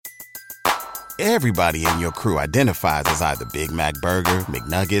Everybody in your crew identifies as either Big Mac Burger,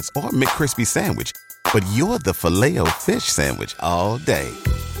 McNuggets, or McCrispy Sandwich. But you're the Filet-O-Fish Sandwich all day.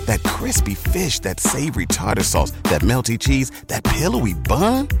 That crispy fish, that savory tartar sauce, that melty cheese, that pillowy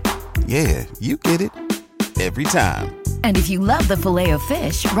bun. Yeah, you get it. Every time. And if you love the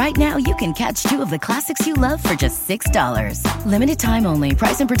Filet-O-Fish, right now you can catch two of the classics you love for just $6. Limited time only.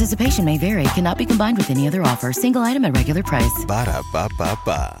 Price and participation may vary. Cannot be combined with any other offer. Single item at regular price.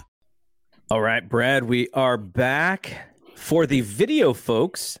 Ba-da-ba-ba-ba. All right, Brad, we are back. For the video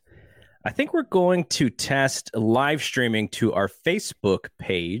folks, I think we're going to test live streaming to our Facebook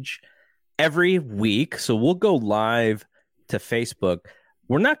page every week. So we'll go live to Facebook.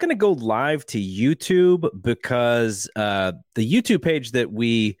 We're not going to go live to YouTube because the YouTube page that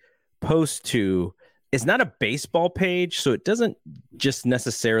we post to is not a baseball page. So it doesn't just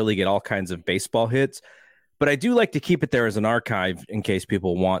necessarily get all kinds of baseball hits. But I do like to keep it there as an archive in case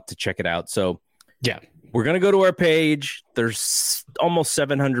people want to check it out. So, yeah, we're going to go to our page. There's almost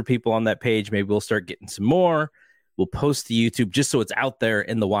 700 people on that page. Maybe we'll start getting some more. We'll post to YouTube just so it's out there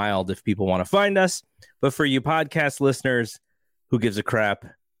in the wild if people want to find us. But for you podcast listeners, who gives a crap?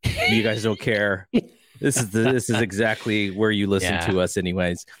 You guys don't care. This is exactly where you listen to us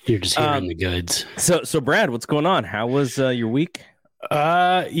anyways. You're just hearing the goods. So Brad, what's going on? How was your week?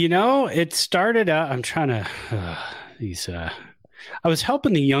 It started out, I'm trying to, I was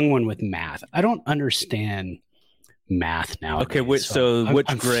helping the young one with math. I don't understand math now. Okay, what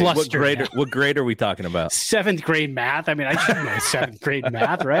grade are we talking about? 7th grade math. I mean, I should know 7th grade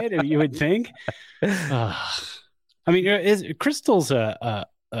math, right? You would think. Crystal's an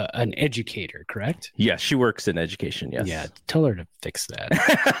educator, correct? Yeah, she works in education, yes. Yeah, tell her to fix that.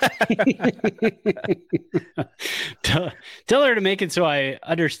 tell her to make it so I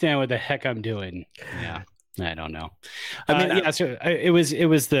understand what the heck I'm doing. Yeah, I don't know. So it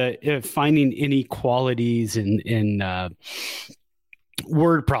was the finding inequalities in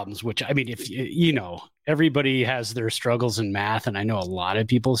word problems, which, I mean, if you know, everybody has their struggles in math, and I know a lot of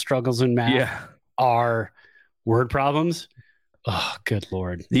people's struggles in math are word problems. Oh, good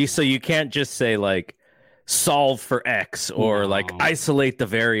Lord. So you can't just say like solve for X or like isolate the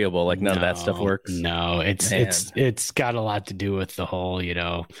variable. Like none of that stuff works. No, it's got a lot to do with the whole,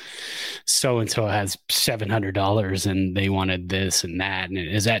 so-and-so has $700 and they wanted this and that. And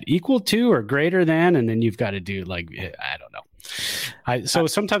is that equal to or greater than? And then you've got to do I don't know. So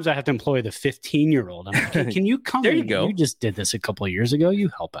sometimes I have to employ the 15-year-old. I'm like, can you come? There you go. You just did this a couple of years ago. You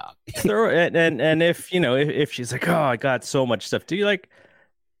help out. and if she's like, oh, I got so much stuff. Do you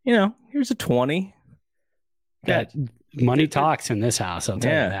here's a 20. That money talks in this house. I'll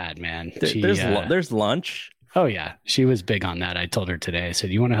tell you that, man. There's lunch. Oh yeah, she was big on that. I told her today. I said,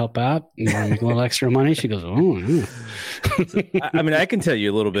 "You want to help out? You want to make a little extra money?" She goes, "Oh." I can tell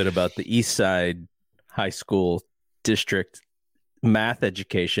you a little bit about the East Side High School District math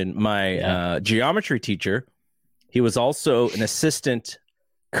education. My geometry teacher, he was also an assistant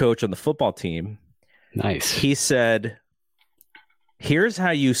coach on the football team. Nice. He said, here's how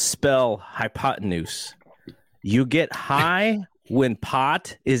you spell hypotenuse. You get high when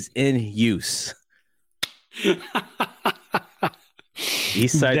pot is in use.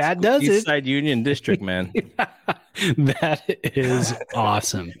 East Side Union District, man. That is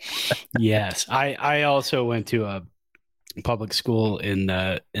awesome. Yes. I also went to a public school in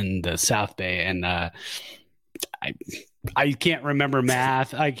the South Bay, and I can't remember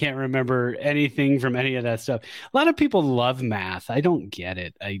math. I can't remember anything from any of that stuff. A lot of people love math. I don't get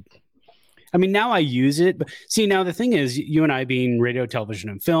it. I mean, now I use it, but see, now the thing is, you and I being radio, television,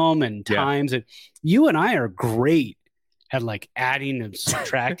 and film and times, and you and I are great at like adding and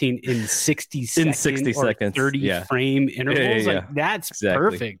subtracting in 60 seconds or 30 frame intervals. Like that's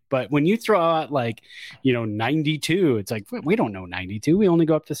perfect. But when you throw out 92, it's like, we don't know 92. We only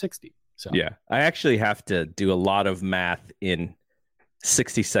go up to 60. So yeah, I actually have to do a lot of math in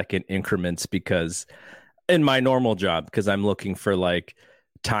 60-second increments because in my normal job, because I'm looking for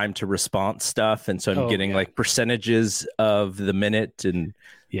time to response stuff, and so I'm getting percentages of the minute, and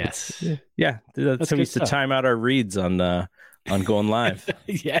that's so we used to time out our reads on going live.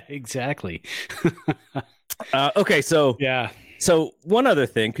 Yeah, exactly. Okay, so one other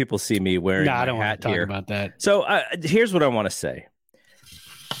thing, people see me wearing I don't my want to hat talk about that. So here's what I want to say.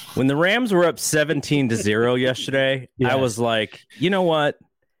 When the Rams were up 17-0 yesterday, I was like, you know what?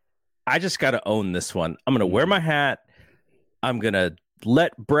 I just got to own this one. I'm going to wear my hat. I'm going to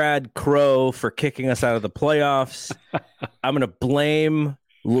let Brad crow for kicking us out of the playoffs. I'm going to blame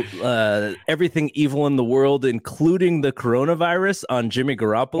everything evil in the world, including the coronavirus, on Jimmy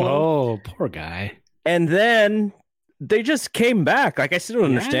Garoppolo. Oh, poor guy. And then they just came back. Like, I still don't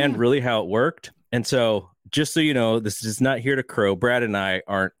understand really how it worked. And so, just so you know, this is not here to crow. Brad and I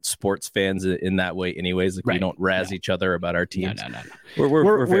aren't sports fans in that way anyways. Like, we don't razz each other about our teams. No.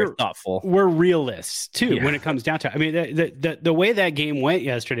 We're very thoughtful. We're realists, too, when it comes down to it. I mean, the way that game went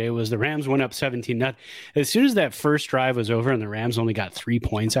yesterday was the Rams went up 17-0. As soon as that first drive was over and the Rams only got 3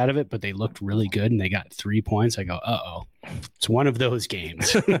 points out of it, but they looked really good and they got 3 points, I go, uh-oh. It's one of those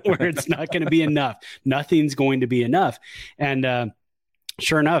games where it's not going to be enough. Nothing's going to be enough. And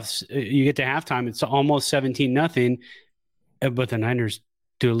sure enough, you get to halftime, it's almost 17-0, but the Niners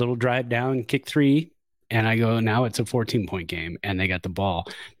do a little drive down, kick 3, and I go, now it's a 14-point game, and they got the ball.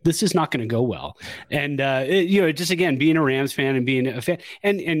 This is not going to go well. And, just again, being a Rams fan and being a fan,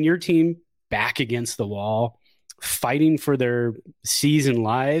 and your team back against the wall, fighting for their season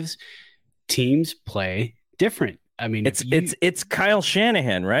lives, teams play different. I mean, it's Kyle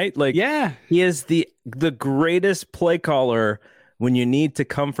Shanahan, right? Like, yeah, he is the greatest play caller when you need to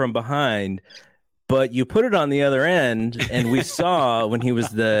come from behind, but you put it on the other end. And we saw when he was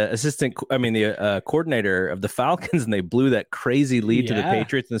the coordinator of the Falcons, and they blew that crazy lead to the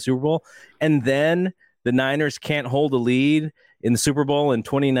Patriots in the Super Bowl. And then the Niners can't hold a lead in the Super Bowl in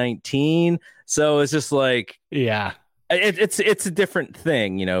 2019. So it's just like, it's a different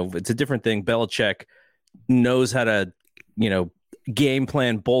thing. It's a different thing. Belichick knows how to, game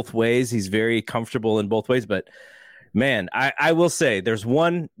plan both ways. He's very comfortable in both ways, but man, I will say there's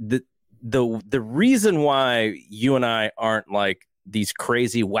the reason why you and I aren't like these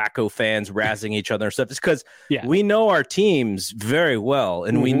crazy wacko fans razzing each other and stuff is because we know our teams very well,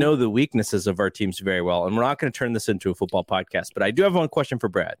 and we know the weaknesses of our teams very well. And we're not going to turn this into a football podcast, but I do have one question for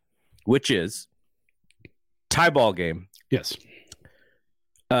Brad, which is tie ball game. Yes.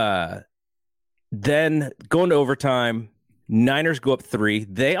 Then going to overtime. Niners go up 3.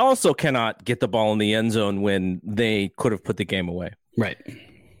 They also cannot get the ball in the end zone when they could have put the game away. Right.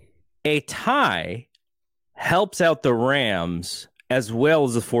 A tie helps out the Rams as well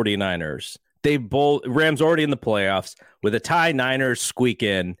as the 49ers. Rams already in the playoffs. With a tie, Niners squeak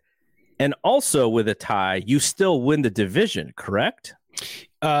in. And also with a tie, you still win the division, correct?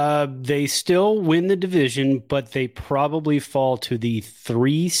 They still win the division, but they probably fall to the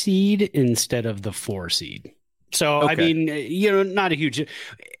 3 seed instead of the 4 seed. So, okay. I mean, not a huge.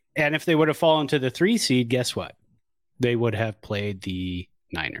 And if they would have fallen to the 3 seed, guess what? They would have played the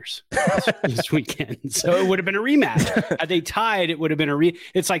Niners this weekend. So it would have been a rematch. Had they tied, it would have been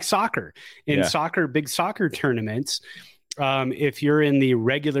it's like soccer. In soccer, big soccer tournaments, if you're in the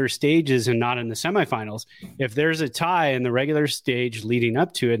regular stages and not in the semifinals, if there's a tie in the regular stage leading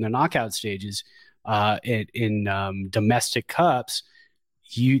up to it in the knockout stages, in domestic cups,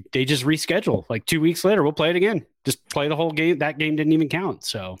 they just reschedule. Like 2 weeks later, we'll play it again. Just play the whole game. That game didn't even count.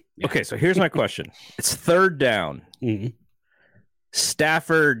 So okay, so here's my question. It's 3rd down. Mm-hmm.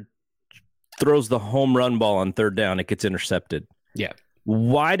 Stafford throws the home run ball on 3rd down. It gets intercepted. Yeah.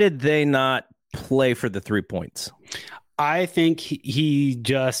 Why did they not play for the 3 points? I think he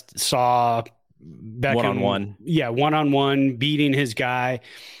just saw Beckham, one-on-one. Yeah, one-on-one, beating his guy.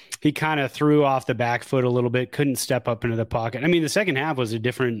 He kind of threw off the back foot a little bit, couldn't step up into the pocket. I mean, the second half was a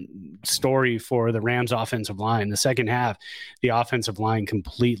different story for the Rams offensive line. The second half, the offensive line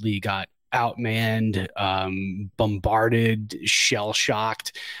completely got outmanned, bombarded,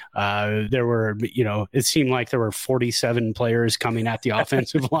 shell-shocked. There were, it seemed like there were 47 players coming at the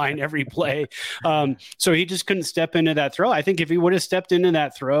offensive line every play. So he just couldn't step into that throw. I think if he would have stepped into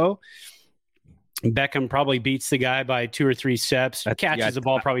that throw, Beckham probably beats the guy by 2 or 3 steps, catches the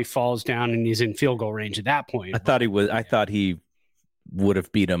ball, probably falls down, and he's in field goal range at that point. I thought he would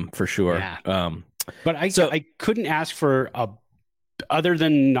have beat him for sure. Yeah. But I couldn't ask for other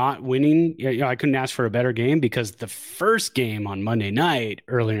than not winning, I couldn't ask for a better game, because the first game on Monday night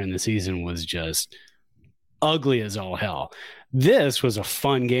earlier in the season was just ugly as all hell. This was a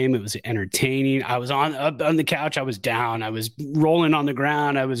fun game. It was entertaining. I was up on the couch. I was down. I was rolling on the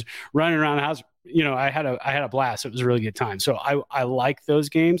ground. I was running around the house. I had a blast. It was a really good time. So I like those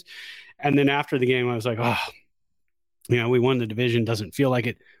games. And then after the game, I was like, we won the division. Doesn't feel like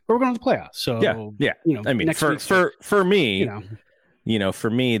it, but we're going to the playoffs. So yeah. I mean, for me, for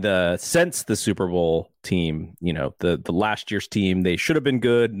me, since the Super Bowl team, the last year's team, they should have been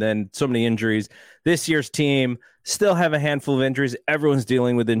good. And then so many injuries. This year's team still have a handful of injuries. Everyone's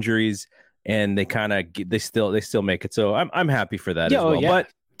dealing with injuries, and they still make it. So I'm happy for that as well. Yeah. But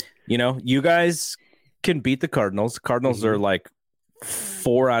you guys can beat the Cardinals. Cardinals are like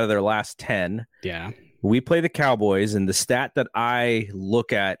 4 out of their last 10. Yeah. We play the Cowboys, and the stat that I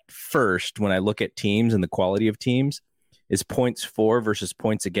look at first when I look at teams and the quality of teams is points for versus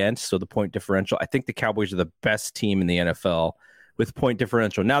points against. So the point differential. I think the Cowboys are the best team in the NFL with point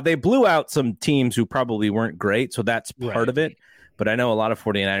differential. Now, they blew out some teams who probably weren't great, so that's part of it. But I know a lot of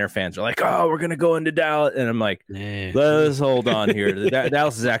 49er fans are like, oh, we're going to go into Dallas. And I'm like, let's hold on here.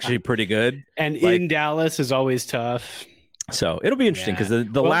 Dallas is actually pretty good. And in Dallas is always tough. So it'll be interesting because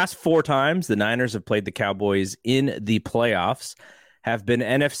the last 4 times the Niners have played the Cowboys in the playoffs have been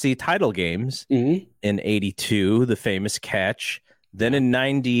NFC title games. In 82, the famous catch. Then in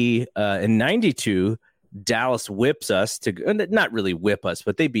 92, Dallas whips us to not really whip us,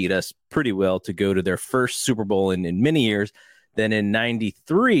 but they beat us pretty well to go to their first Super Bowl in many years. Then in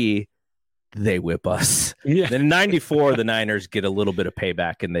 93, they whip us. Yeah. Then in 94, the Niners get a little bit of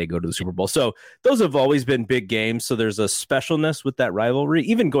payback and they go to the Super Bowl. So those have always been big games. So there's a specialness with that rivalry.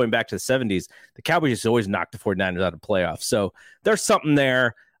 Even going back to the 70s, the Cowboys always knocked the 49ers out of playoffs. So there's something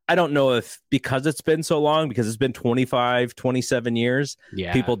there. I don't know if because it's been so long, because it's been 25, 27 years,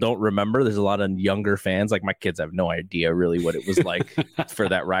 people don't remember. There's a lot of younger fans. Like my kids have no idea really what it was like for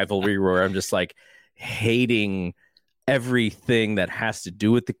that rivalry where I'm just like hating everything that has to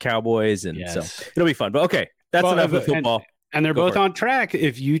do with the Cowboys. And so it'll be fun. But okay, that's enough of football. And they're both on track.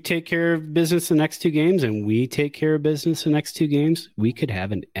 If you take care of business the next 2 games and we take care of business the next 2 games, we could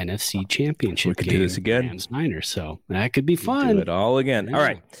have an NFC championship we could do this again. Rams-Niners. So that could be fun. Do it all again. Yeah. All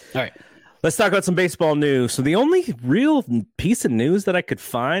right. Let's talk about some baseball news. So the only real piece of news that I could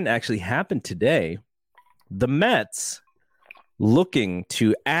find actually happened today. The Mets looking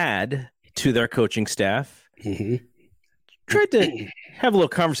to add to their coaching staff. Tried to have a little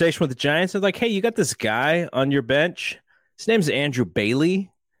conversation with the Giants. They're like, hey, you got this guy on your bench. His name's Andrew Bailey.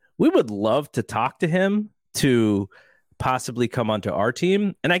 We would love to talk to him to possibly come onto our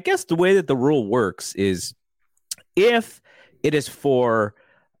team. And I guess the way that the rule works is if it is for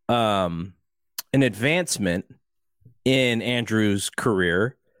an advancement in Andrew's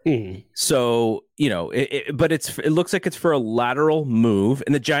career, so, you know, but it looks like it's for a lateral move,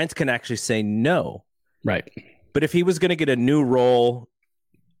 and the Giants can actually say no. Right. But if he was going to get a new role,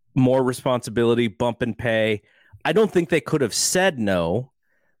 more responsibility, bump in pay, I don't think they could have said no.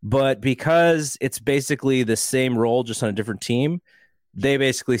 But because it's basically the same role, just on a different team, they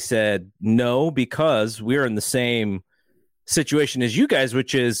basically said no because we're in the same situation as you guys,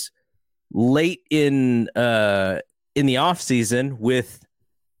 which is late in the offseason with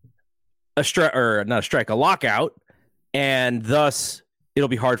a lockout, and thus it'll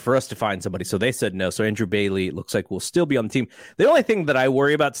be hard for us to find somebody. So they said no. So Andrew Bailey looks like will still be on the team. The only thing that I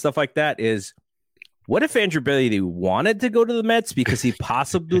worry about stuff like that is, what if Andrew Bailey wanted to go to the Mets because he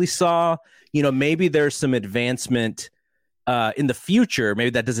possibly saw, you know, maybe there's some advancement in the future. Maybe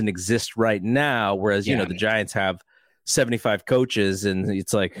that doesn't exist right now. Whereas, you know, the Giants have 75 coaches, and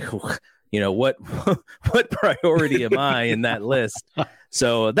it's like, you know, what priority am I in that list?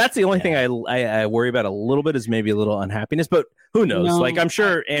 So that's the only thing I worry about a little bit, is maybe a little unhappiness, but who knows? No, like I'm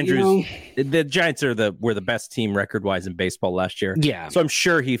sure the Giants were the best team record wise in baseball last year. Yeah. So I'm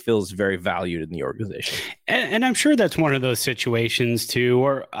sure he feels very valued in the organization. And I'm sure that's one of those situations too,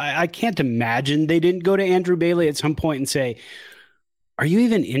 or I can't imagine they didn't go to Andrew Bailey at some point and say, are you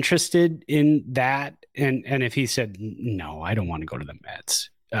even interested in that? And if he said, no, I don't want to go to the Mets.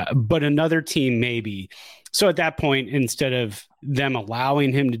 But another team maybe. So at that point, instead of them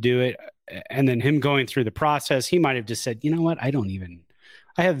allowing him to do it and then him going through the process, he might have just said, you know what, I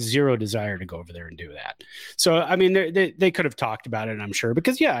have zero desire to go over there and do that. So, I mean, they could have talked about it, I'm sure,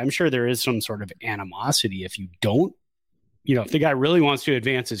 because, I'm sure there is some sort of animosity if you don't, you know, if the guy really wants to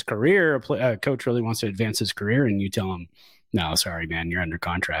advance his career, a coach really wants to advance his career, and you tell him, no, sorry, man, you're under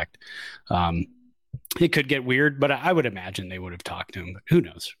contract. It could get weird, but I would imagine they would have talked to him, but who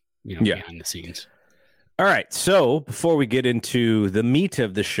knows, behind the scenes. All right. So before we get into the meat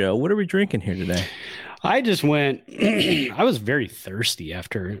of the show, what are we drinking here today? I just went, I was very thirsty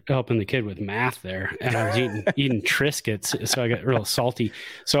after helping the kid with math there, and I was eating Triscuits, so I got real salty.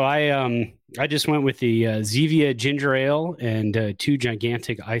 So I just went with the Zevia ginger ale and 2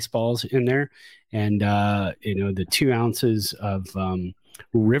 gigantic ice balls in there, and the 2 ounces of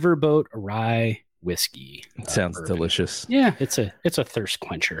Riverboat rye whiskey. Sounds bourbon. Delicious. Yeah, it's a thirst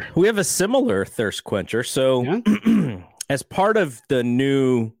quencher. We have a similar thirst quencher. So as part of the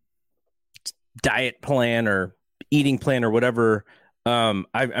new diet plan or eating plan or whatever,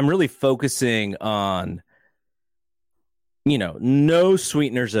 I'm really focusing on, no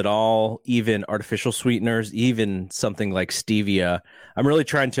sweeteners at all, even artificial sweeteners, even something like stevia. I'm really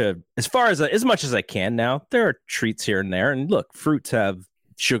trying to, as much as I can now. There are treats here and there, and look, fruits have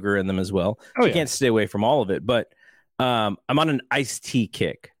sugar in them as well. I can't stay away from all of it, but I'm on an iced tea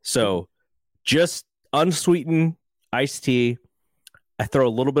kick. So just unsweetened iced tea. I throw a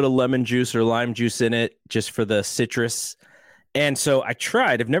little bit of lemon juice or lime juice in it just for the citrus. And so I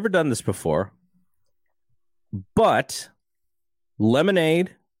tried. I've never done this before, but lemonade,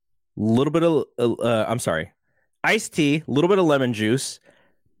 a little bit of, iced tea, a little bit of lemon juice,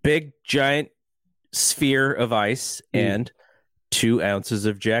 big giant sphere of ice, and 2 ounces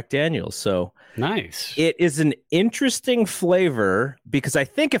of Jack Daniels. So nice. It is an interesting flavor because I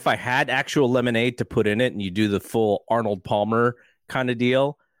think if I had actual lemonade to put in it and you do the full Arnold Palmer kind of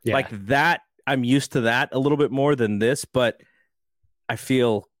deal, like that, I'm used to that a little bit more than this, but I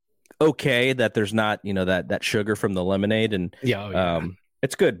feel okay that there's not, that sugar from the lemonade, and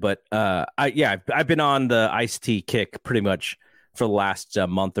it's good. But I've been on the iced tea kick pretty much for the last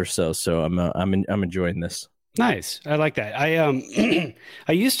month or so. So I'm enjoying this. Nice. I like that.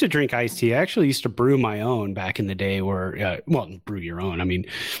 I used to drink iced tea. I actually used to brew my own back in the day brew your own. I mean,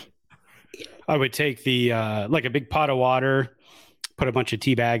 I would take the, like a big pot of water, put a bunch of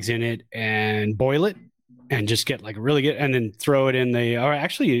tea bags in it and boil it and just get like really good, and then throw it in or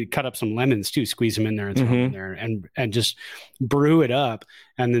actually cut up some lemons too, squeeze them in there and throw them in there and just brew it up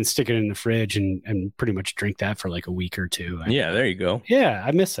and then stick it in the fridge and pretty much drink that for like a week or two. Yeah, there you go. Yeah,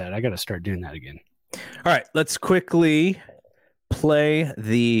 I miss that. I got to start doing that again. All right, let's quickly play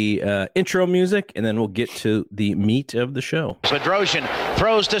the intro music, and then we'll get to the meat of the show. Bedrosian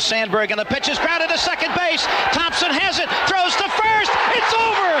throws to Sandberg, and the pitch is grounded to second base. Thompson has it, throws to first. It's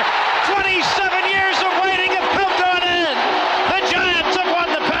over. 27 years of waiting have come to an end. The Giants have won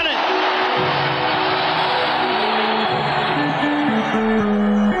the pennant.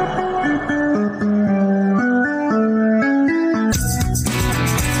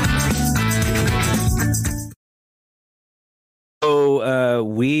 So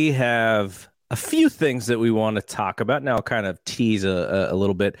we have a few things that we want to talk about. Now I'll kind of tease a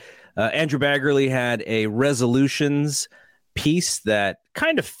little bit. Andrew Baggerly had a resolutions piece that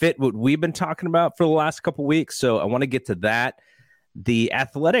kind of fit what we've been talking about for the last couple weeks. So I want to get to that. The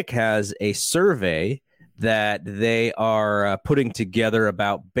Athletic has a survey that they are putting together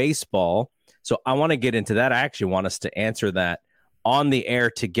about baseball. So I want to get into that. I actually want us to answer that on the air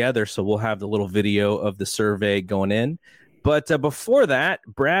together. So we'll have the little video of the survey going in. But before that,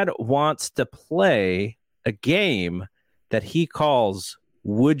 Brad wants to play a game that he calls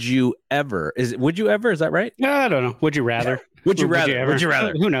Would You Ever? Would You Ever? Is that right? No, I don't know. Would you rather? Would you rather? Would you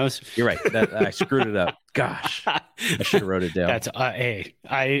rather? Who knows? You're right. I screwed it up. Gosh, I should have wrote it down. That's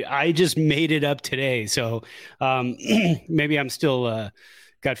I just made it up today. So maybe I'm still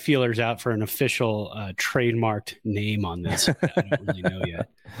got feelers out for an official trademarked name on this. I don't really know yet.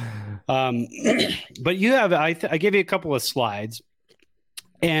 But you have, I gave you a couple of slides,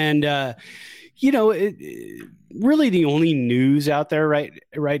 and really the only news out there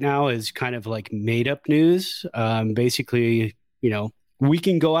right now is kind of like made up news. Basically, we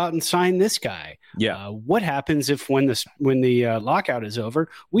can go out and sign this guy. Yeah. What happens if when the lockout is over,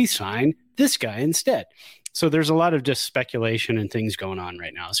 we sign this guy instead? So there's a lot of just speculation and things going on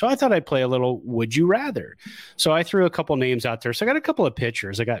right now. So I thought I'd play a little Would You Rather. So I threw a couple names out there. So I got a couple of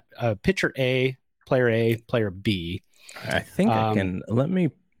pitchers. I got pitcher A, player B. I think I can. Let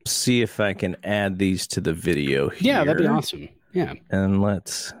me see if I can add these to the video here. Yeah, that'd be awesome. Yeah. And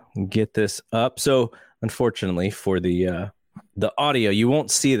let's get this up. So unfortunately for the audio, you won't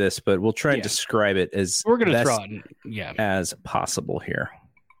see this, but we'll try and describe it as we're going to throw it as possible here.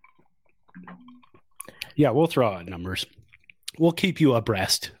 Yeah, we'll throw out numbers. We'll keep you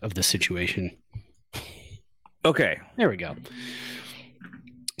abreast of the situation. Okay. There we go.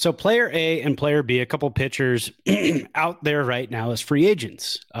 So player A and player B, a couple pitchers out there right now as free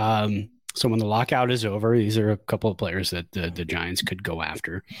agents. So when the lockout is over, these are a couple of players that the Giants could go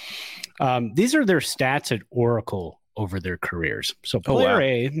after. These are their stats at Oracle over their careers. So player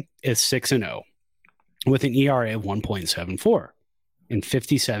A is 6-0 with an ERA of 1.74. in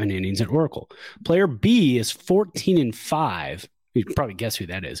 57 innings at Oracle. Player B is 14-5. You can probably guess who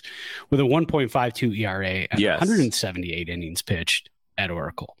that is, with a 1.52 ERA and 178 innings pitched at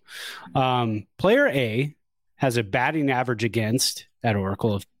Oracle. Player A has a batting average against at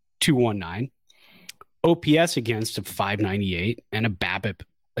Oracle of 219, OPS against of 598, and a BABIP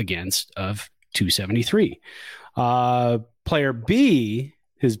against of 273. Player B,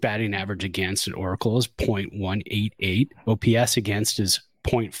 his batting average against at Oracle is 0.188. OPS against is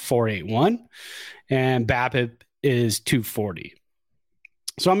 0.481. And BABIP is 240.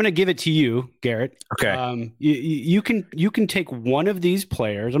 So I'm going to give it to you, Garrett. Okay. You can take one of these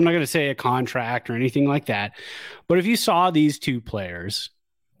players. I'm not going to say a contract or anything like that. But if you saw these two players,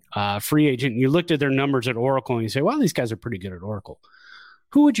 free agent, and you looked at their numbers at Oracle and you say, well, these guys are pretty good at Oracle.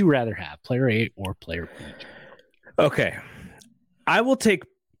 Who would you rather have, player A or player B? Okay. I will take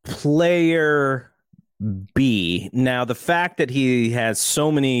player B. Now, the fact that he has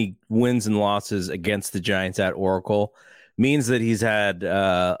so many wins and losses against the Giants at Oracle means that he's had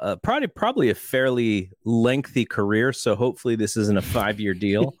probably a fairly lengthy career. So hopefully this isn't a 5-year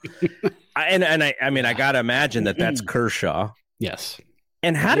deal. I mean, I got to imagine that that's Kershaw. Yes.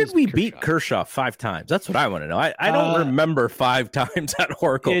 And how did we beat Kershaw 5 times? That's what I want to know. I don't remember 5 times at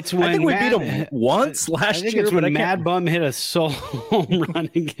Oracle. I think we beat him once last year. It's when Mad Bum hit a solo home run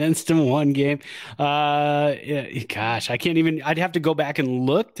against him one game. Gosh, I can't even. I'd have to go back and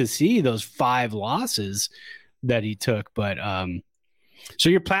look to see those 5 losses that he took. But so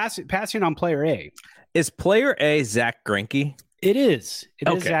you're passing on player A. Is player A Zach Greinke? It is.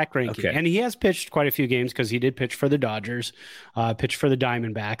 It is Zach Greinke. Okay. And he has pitched quite a few games because he did pitch for the Dodgers, pitched for the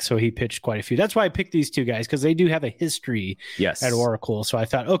Diamondbacks. So he pitched quite a few. That's why I picked these 2 guys, because they do have a history at Oracle. So I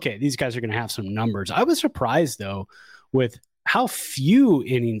thought, okay, these guys are going to have some numbers. I was surprised, though, with how few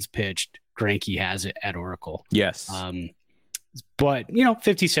innings pitched Greinke has at Oracle. Yes. But,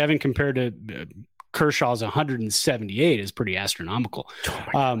 57 compared to Kershaw's 178 is pretty astronomical.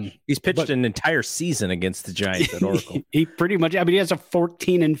 He's pitched an entire season against the Giants at Oracle. He pretty much, he has a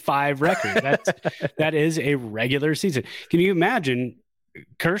 14-5 record. That is a regular season. Can you imagine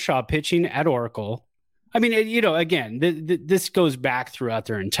Kershaw pitching at Oracle? I mean, again, this goes back throughout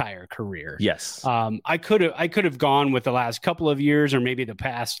their entire career. Yes. I could have gone with the last couple of years, or maybe the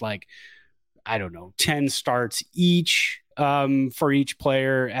past, 10 starts each. For each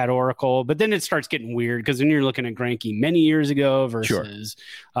player at Oracle, but then it starts getting weird because then you're looking at Greinke many years ago versus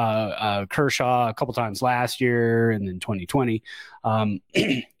Kershaw a couple times last year and then 2020.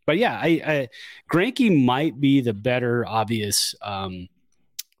 But yeah, Greinke might be the better obvious, I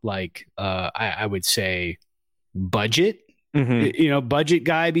would say budget. Budget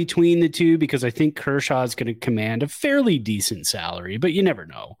guy between the 2, because I think Kershaw is going to command a fairly decent salary, but you never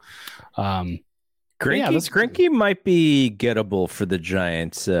know. Greinke might be gettable for the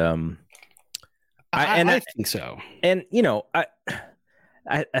Giants. I think so. And I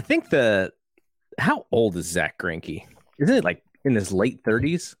think how old is Zach Greinke? Isn't it like in his late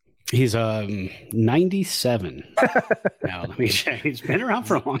 30s? He's 97. Now let me check. He's been around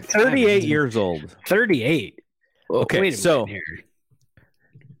for a long time. 38 years old. 38. Okay, so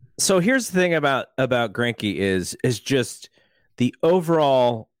here's the thing about Greinke is just the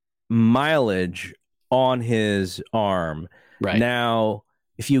overall mileage on his arm. Right. Now,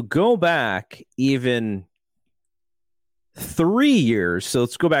 if you go back even 3 years, so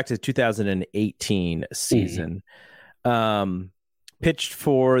let's go back to the 2018 season, pitched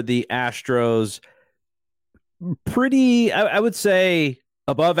for the Astros, pretty, I would say,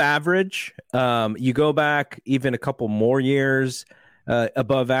 above average. You go back even a couple more years,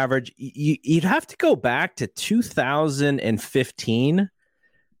 above average. You'd have to go back to 2015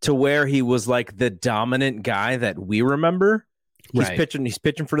 to where he was like the dominant guy that we remember. He's pitching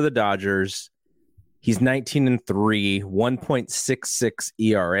for the Dodgers. He's 19-3, 1.66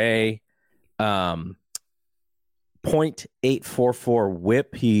 ERA, 0.844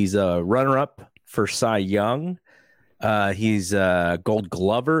 WHIP. He's a runner-up for Cy Young. He's a Gold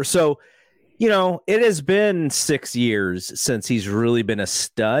Glover. So, it has been 6 years since he's really been a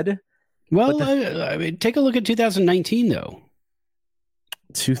stud. Well, take a look at 2019, though.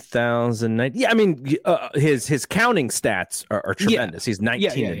 2009. Yeah, I mean, his counting stats are tremendous. He's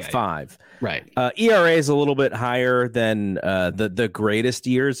 19-5. Right. ERA is a little bit higher than the greatest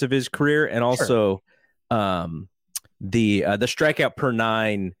years of his career, and also the strikeout per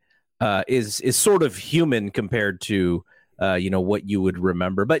 9 is sort of human compared to what you would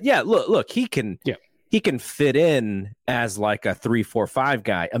remember. But yeah, look, he can fit in as like a 3, 4, 5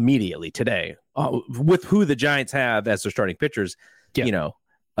 guy immediately today with who the Giants have as their starting pitchers.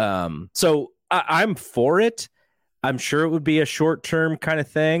 So I'm for it. I'm sure it would be a short-term kind of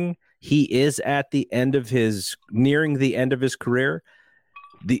thing. He is at the end of nearing the end of his career.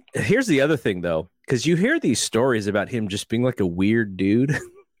 Here's the other thing, though, because you hear these stories about him just being like a weird dude,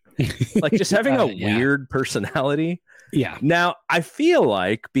 like just having a weird personality. Yeah. Now, I feel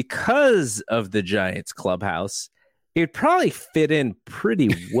like because of the Giants clubhouse, it'd probably fit in pretty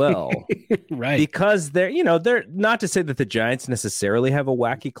well. Right. Because they're not to say that the Giants necessarily have a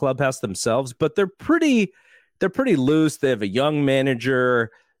wacky clubhouse themselves, but they're pretty loose. They have a young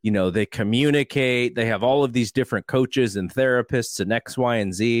manager, they communicate, they have all of these different coaches and therapists and X, Y,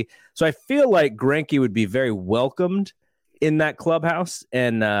 and Z. So I feel like Greinke would be very welcomed in that clubhouse,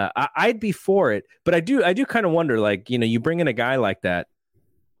 and I'd be for it. But I do kind of wonder, you bring in a guy like that.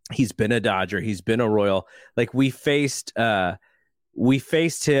 He's been a Dodger. He's been a Royal. Like we faced him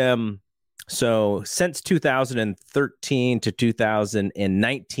So since 2013 to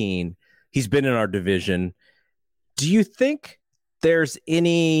 2019, he's been in our division. Do you think there's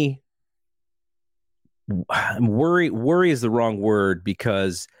any worry is the wrong word,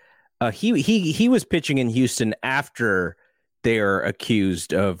 because he was pitching in Houston after they are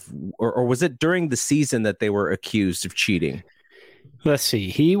accused of, or was it during the season that they were accused of cheating? Let's see.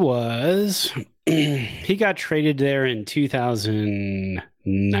 He got traded there in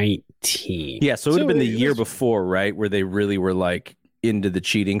 2019. Yeah, so it would have been the year before, right? Where they really were like into the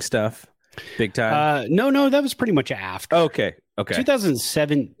cheating stuff big time? No, that was pretty much after. Okay.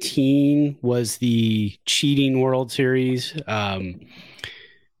 2017 was the cheating World Series.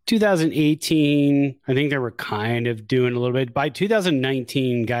 2018, I think they were kind of doing a little bit. By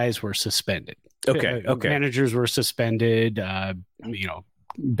 2019, guys were suspended. Okay. Managers were suspended.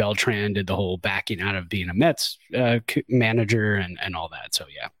 Beltran did the whole backing out of being a Mets manager and all that. So,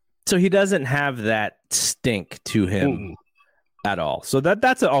 yeah. So he doesn't have that stink to him at all. So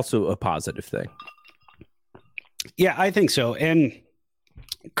that's also a positive thing. Yeah, I think so. And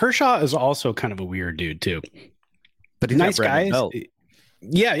Kershaw is also kind of a weird dude, too. But he's nice guy.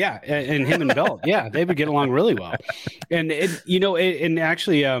 Yeah. And him and Belt. Yeah, they would get along really well. And,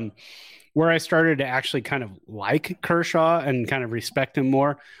 actually, where I started to actually kind of like Kershaw and kind of respect him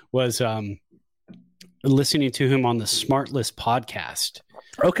more was listening to him on the Smart List podcast.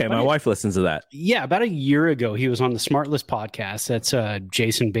 Okay, my wife listens to that. Yeah, about a year ago, he was on the Smart List podcast. That's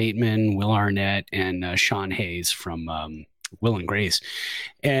Jason Bateman, Will Arnett, and Sean Hayes from Will and Grace.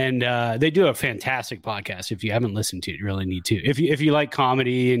 And they do a fantastic podcast. If you haven't listened to it, you really need to. If you like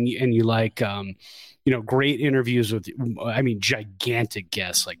comedy and you like great interviews with, gigantic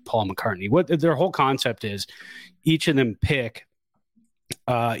guests like Paul McCartney. What their whole concept is, each of them pick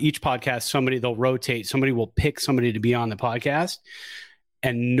each podcast. They'll rotate. Somebody will pick somebody to be on the podcast,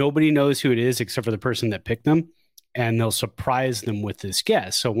 and nobody knows who it is except for the person that picked them. And they'll surprise them with this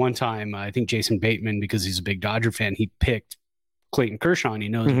guest. So one time, I think Jason Bateman, because he's a big Dodger fan, he picked Clayton Kershaw, and he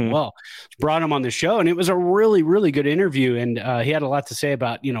knows him well. Brought him on the show, and it was a really, really good interview. And he had a lot to say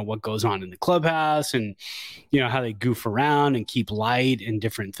about, what goes on in the clubhouse and, how they goof around and keep light and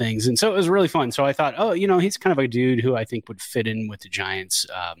different things. And so it was really fun. So I thought, he's kind of a dude who I think would fit in with the Giants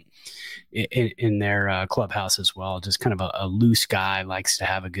in their clubhouse as well. Just kind of a loose guy, likes to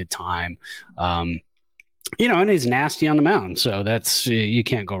have a good time. And he's nasty on the mound. So that's, you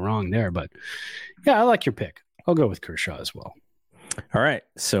can't go wrong there. But yeah, I like your pick. I'll go with Kershaw as well. All right.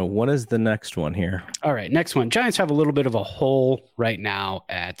 So what is the next one here? All right. Next one. Giants have a little bit of a hole right now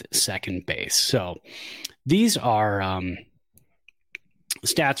at second base. So these are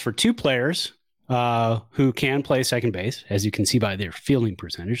stats for two players who can play second base. As you can see by their fielding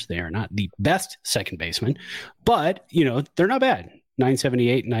percentage, they are not the best second baseman, but, they're not bad.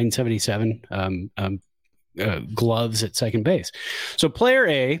 978, 977 gloves at second base. So player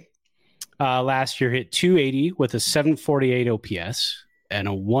A, last year hit 280 with a 748 OPS and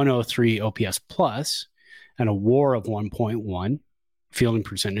a 103 OPS plus and a WAR of 1.1, fielding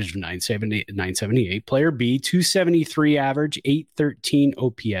percentage of 978. Player B, 273 average, 813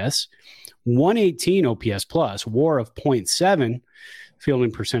 OPS, 118 OPS plus, WAR of 0.7,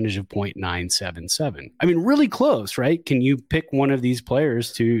 fielding percentage of 0.977. I mean, really close, right? Can you pick one of these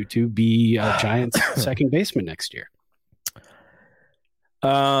players to be a Giants second baseman next year?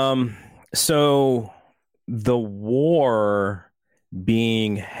 So the WAR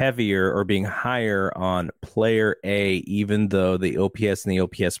being heavier or being higher on player A, even though the OPS and the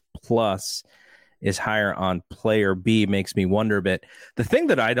OPS plus is higher on player B, makes me wonder a bit. The thing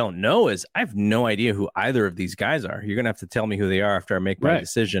that I don't know is I have no idea who either of these guys are. You're going to have to tell me who they are after I make my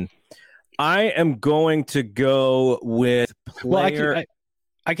decision. I am going to go with player. Well,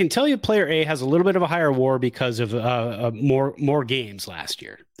 I can tell you player A has a little bit of a higher WAR because of more games last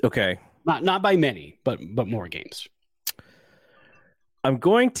year. Okay. Not by many, but more games. I'm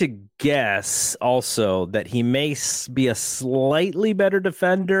going to guess also that he may be a slightly better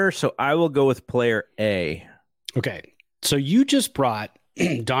defender, so I will go with player A. Okay. So you just brought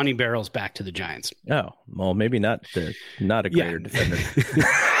Donnie Barrels back to the Giants. Oh, well, maybe not a greater defender.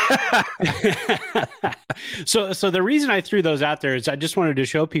 So the reason I threw those out there is I just wanted to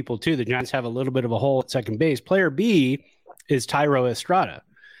show people, too, the Giants have a little bit of a hole at second base. Player B is Tyro Estrada.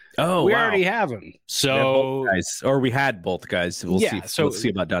 Oh, we already have him. So guys, or we had both guys. We'll see. So we'll see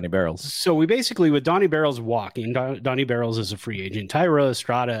about Donnie Barrels. So we basically, with Donnie Barrels walking, Donnie Barrels is a free agent. Tyro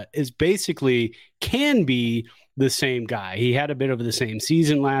Estrada can be the same guy. He had a bit of the same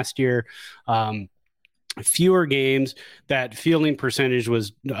season last year. fewer games. That fielding percentage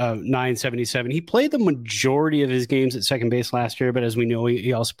was 977. He played the majority of his games at second base last year, but as we know,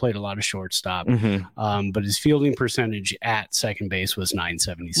 he also played a lot of shortstop. But his fielding percentage at second base was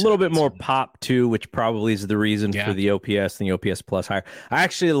 977. A little bit more pop too, which probably is the reason for the OPS and the OPS plus higher. I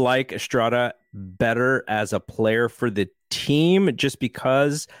actually like Estrada better as a player for the team just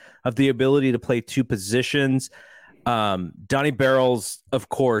because of the ability to play two positions. Donnie Barrels, of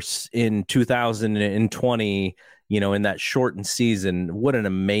course, in 2020, in that shortened season, what an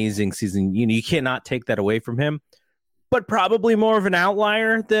amazing season. You cannot take that away from him, but probably more of an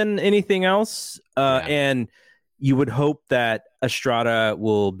outlier than anything else. And you would hope that Estrada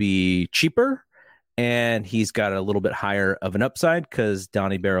will be cheaper and he's got a little bit higher of an upside because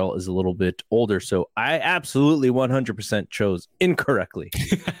Donnie Barrel is a little bit older. So I absolutely 100% chose incorrectly.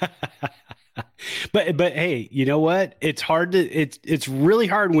 But hey, you know what? It's really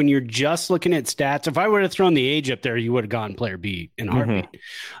hard when you're just looking at stats. If I would have thrown the age up there, you would have gone player B in a heartbeat.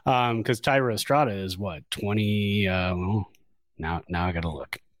 Because Thairo Estrada is what, 20? Now I got to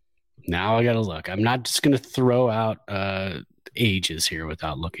look. I'm not just going to throw out ages here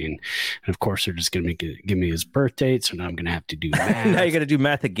without looking. And of course, they're just going to give me his birth date. So now I'm going to have to do math. Now you got to do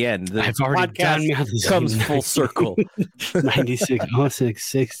math again. I've already done math. Comes full circle. 96, 06,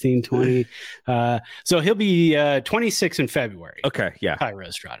 16, 20. So he'll be 26 in February. Okay, yeah. Thairo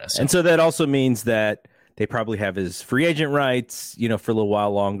Estrada. So. And so that also means that they probably have his free agent rights, for a little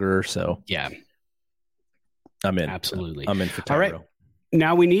while longer. So yeah, I'm in. Absolutely. I'm in for Thairo. All right.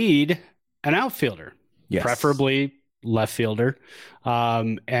 Now we need an outfielder, yes. Preferably left fielder,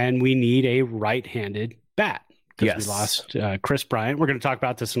 and we need a right-handed bat because we lost Chris Bryant. We're going to talk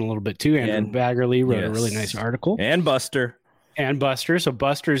about this in a little bit too. Andrew Baggerly wrote a really nice article. And Buster. So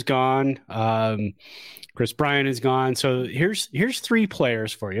Buster's gone. Chris Bryant is gone. So here's three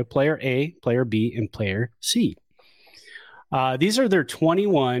players for you: player A, player B, and player C. These are their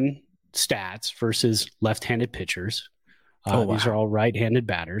 21 stats versus left-handed pitchers. These are all right-handed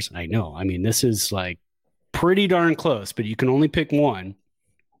batters. I know. I mean, this is like pretty darn close, but you can only pick one.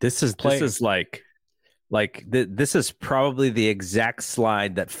 This is probably the exact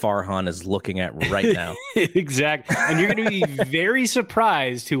slide that Farhan is looking at right now. Exactly. And you're going to be very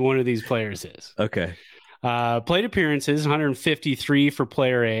surprised who one of these players is. Okay. Plate appearances, 153 for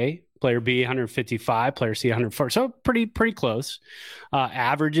player A. Player B, 155. Player C, 104. So pretty close.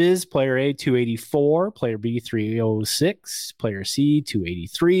 Averages, player A, 284. Player B, 306. Player C,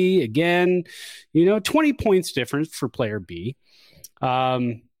 283. Again, 20 points difference for player B.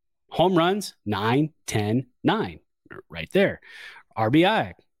 Home runs, 9, 10, 9. Right there.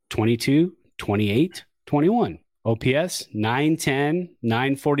 RBI, 22, 28, 21. OPS, 910,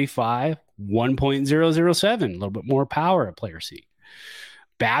 945, 1.007. A little bit more power at player C.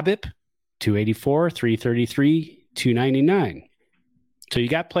 BABIP, 284, 333, 299. So you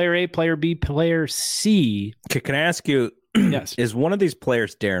got player A, player B, player C. Can I ask you, yes, is one of these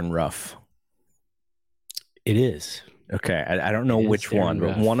players Darren Ruff? It is. Okay, I don't know which Darren one,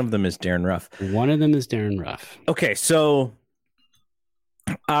 Ruff. but one of them is Darren Ruff. One of them is Darren Ruff. Okay, so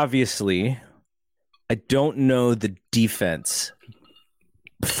obviously, I don't know the defense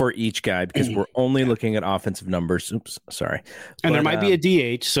for each guy because we're only looking at offensive numbers. Oops, sorry. And there might be a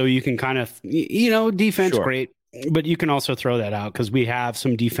DH, so you can kind of, defense, Sure. great. But you can also throw that out because we have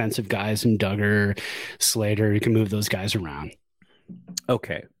some defensive guys in Duggar, Slater. You can move those guys around.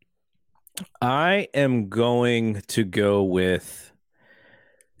 Okay. I am going to go with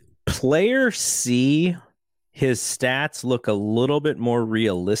player C. His stats look a little bit more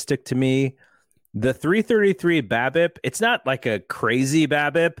realistic to me. The 333 BABIP, it's not like a crazy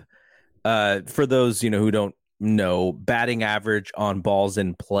BABIP. For those who don't know, batting average on balls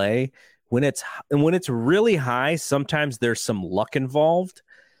in play, when it's really high, sometimes there's some luck involved,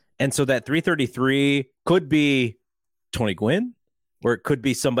 and so that 333 could be Tony Gwynn, or it could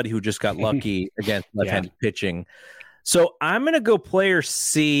be somebody who just got lucky against left-handed pitching. So I'm going to go player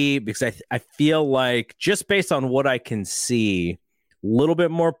C because I feel like just based on what I can see, a little bit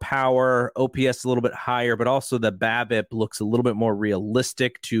more power, OPS a little bit higher, but also the BABIP looks a little bit more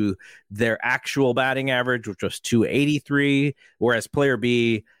realistic to their actual batting average, which was 283, whereas player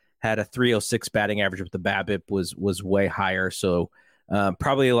B had a 306 batting average, but the BABIP was way higher. So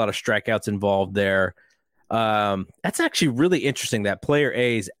probably a lot of strikeouts involved there. That's actually really interesting that player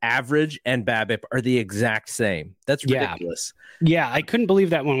A's average and BABIP are the exact same. That's ridiculous. Yeah, I couldn't believe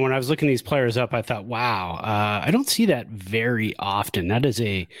that one. When I was looking these players up, I thought, wow, I don't see that very often. That is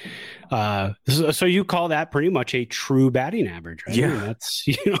so you call that pretty much a true batting average, right? Yeah. I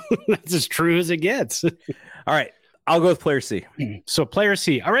mean, that's as true as it gets. All right. I'll go with player C. So player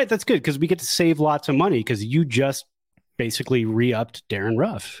C. All right, that's good because we get to save lots of money because you just basically re-upped Darren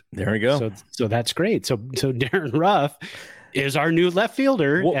Ruff. There we go. So that's great. So Darren Ruff is our new left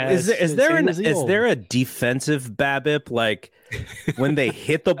fielder. Well, is there a defensive BABIP, like when they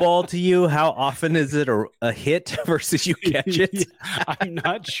hit the ball to you? How often is it a hit versus you catch it? I'm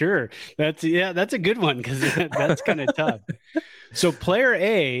not sure. That's a good one because that's kind of tough. So player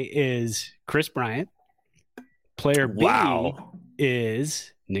A is Chris Bryant. Player B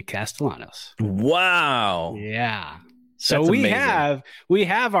is Nick Castellanos. Wow. Yeah. So That's we amazing.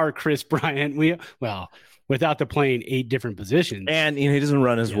 have our Chris Bryant. Without the playing 8 different positions. And he doesn't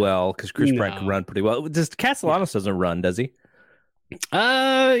run as well because Chris Bryant can run pretty well. Just Castellanos doesn't run, does he?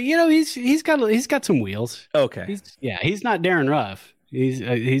 He's got some wheels. Okay. He's not Darren Ruff.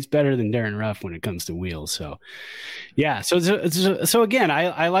 He's better than Darren Ruff when it comes to wheels. So, yeah. So again,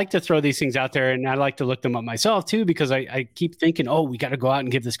 I like to throw these things out there, and I like to look them up myself too because I keep thinking, we got to go out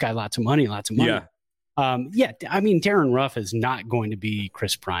and give this guy lots of money. Yeah. I mean, Darren Ruff is not going to be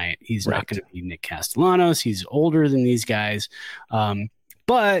Chris Bryant. He's not going to be Nick Castellanos. He's older than these guys.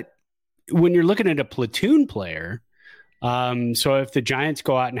 But when you're looking at a platoon player, so if the Giants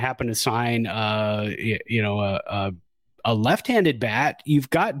go out and happen to sign, a left-handed bat,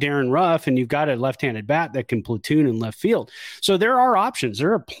 you've got Darren Ruff and you've got a left-handed bat that can platoon in left field. So there are options.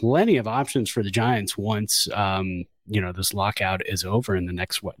 There are plenty of options for the Giants once, this lockout is over in the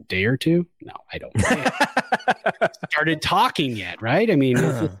next, day or two? No, I don't started talking yet, right? I mean,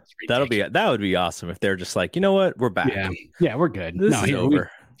 that would be awesome if they're just like, you know what, we're back. Yeah, we're good. This is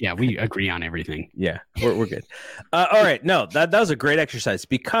over. We agree on everything. Yeah, we're good. All right, no, that was a great exercise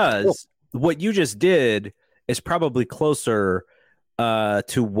because what you just did is probably closer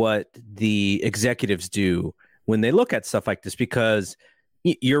to what the executives do when they look at stuff like this because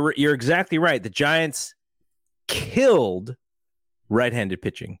you're exactly right. The Giants killed right-handed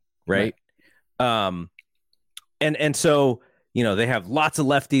pitching, right? And so, they have lots of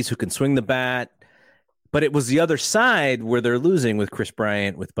lefties who can swing the bat, but it was the other side where they're losing with Chris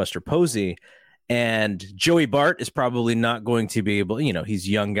Bryant, with Buster Posey, and Joey Bart is probably not going to be able, he's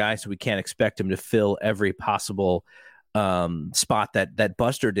a young guy, so we can't expect him to fill every possible spot that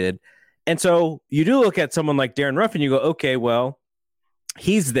Buster did. And so you do look at someone like Darren Ruff and you go, okay, well,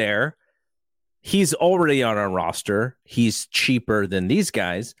 he's there. He's already on our roster. He's cheaper than these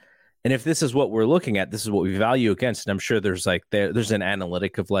guys. And if this is what we're looking at, this is what we value against. And I'm sure there's an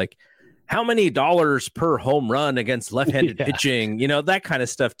analytic of like how many dollars per home run against left-handed pitching, that kind of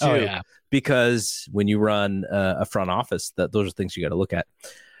stuff too. Because when you run a front office, those are things you got to look at.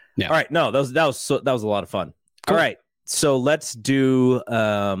 Yeah. All right. No, that was a lot of fun. Cool. All right. So let's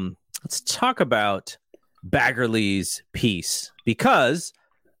talk about Baggerly's piece because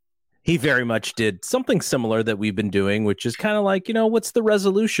he very much did something similar that we've been doing, which is kind of like, what's the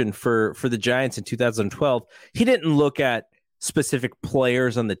resolution for the Giants in 2012? He didn't look at specific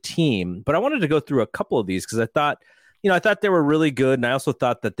players on the team, but I wanted to go through a couple of these because I thought they were really good. And I also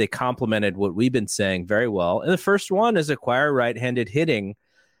thought that they complemented what we've been saying very well. And the first one is acquire right-handed hitting.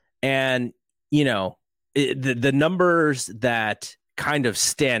 And, the numbers that kind of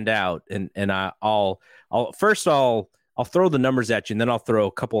stand out and I'll throw the numbers at you, and then I'll throw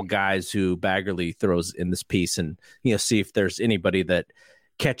a couple of guys who Baggerly throws in this piece and, see if there's anybody that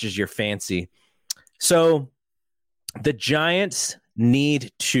catches your fancy. So the Giants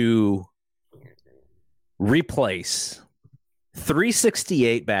need to replace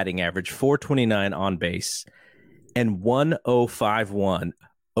 368 batting average, 429 on base, and 1051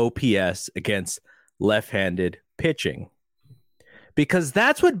 OPS against left-handed pitching. Because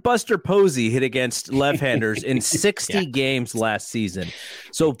that's what Buster Posey hit against left-handers in 60 games last season.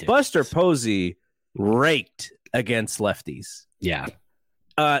 So Buster Posey raked against lefties. Yeah.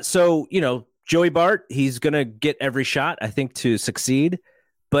 So, Joey Bart, he's going to get every shot, I think, to succeed.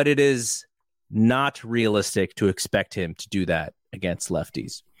 But it is not realistic to expect him to do that against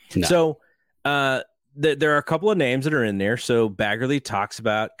lefties. No. So there are a couple of names that are in there. So Baggerly talks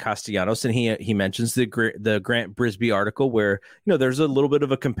about Castellanos, and he mentions the Grant Brisbee article where there's a little bit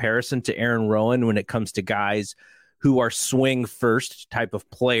of a comparison to Aaron Rowan when it comes to guys who are swing first type of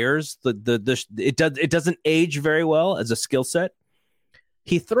players. It doesn't age very well as a skill set.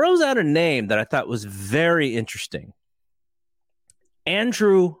 He throws out a name that I thought was very interesting.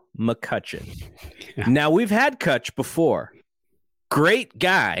 Andrew McCutchen. Yeah. Now we've had Kutch before. Great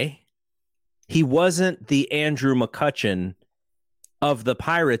guy. He wasn't the Andrew McCutchen of the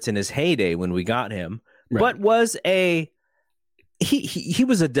Pirates in his heyday when we got him, but was he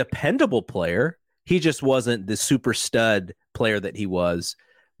was a dependable player. He just wasn't the super stud player that he was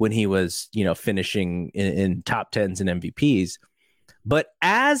when he was, finishing in top 10s and MVPs. But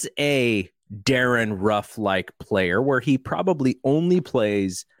as a Darren Ruff-like player, where he probably only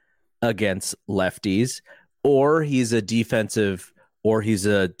plays against lefties, or he's a defensive, or he's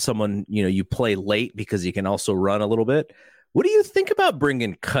someone, you play late because he can also run a little bit. What do you think about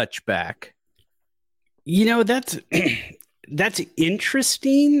bringing Kutch back? That's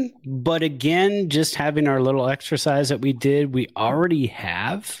interesting, but again, just having our little exercise that we did, we already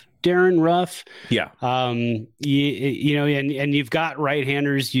have Darren Ruff. Yeah. And you've got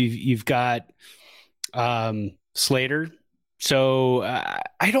right-handers, you've got Slater. So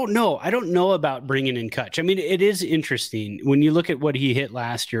I don't know. I don't know about bringing in Kutch. I mean, it is interesting when you look at what he hit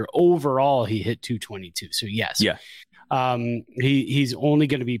last year. Overall, he hit 222. So yes. Yeah. He's only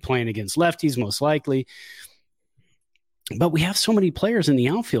going to be playing against lefties, most likely. But we have so many players in the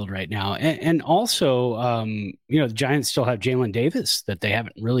outfield right now. And also, the Giants still have Jalen Davis that they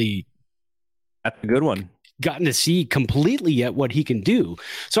haven't really That's a good one. gotten to see completely yet what he can do.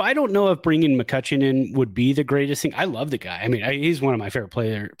 So I don't know if bringing McCutchen in would be the greatest thing. I love the guy. I mean, he's one of my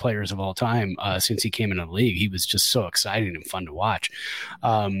favorite players of all time since he came into the league. He was just so exciting and fun to watch.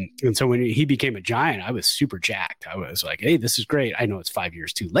 And so when he became a Giant, I was super jacked. I was like, hey, this is great. I know it's 5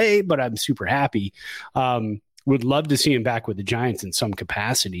 years too late, but I'm super happy. Would love to see him back with the Giants in some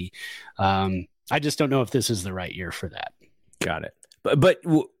capacity. I just don't know if this is the right year for that. Got it. But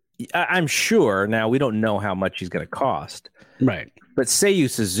I'm sure now we don't know how much he's going to cost. Right. But Seiyu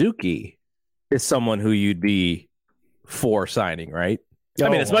Suzuki is someone who you'd be for signing, right? I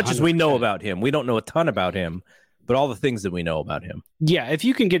mean, as much 100%. as we know about him, we don't know a ton about him, but all the things that we know about him. Yeah, if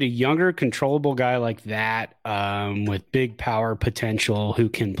you can get a younger, controllable guy like that with big power potential who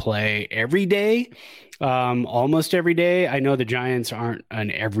can play every day, almost every day. I know the Giants aren't an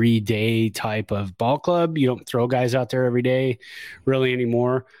everyday type of ball club. You don't throw guys out there every day really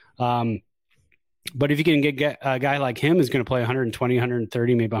anymore. But if you can get a guy like him who's going to play 120,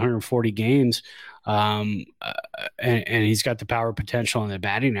 130, maybe 140 games, and he's got the power potential and the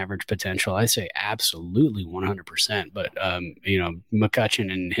batting average potential, I say absolutely 100%. But,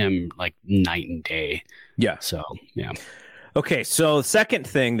 McCutchen and him like night and day. Yeah. So, yeah. Okay. So the second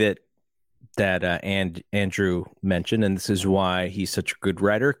thing that Andrew mentioned, and this is why he's such a good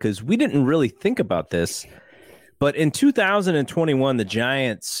writer, because we didn't really think about this. But in 2021, the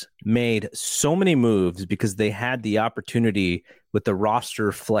Giants made so many moves because they had the opportunity with the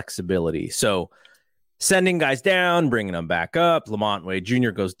roster flexibility. So sending guys down, bringing them back up. Lamont Wade Jr.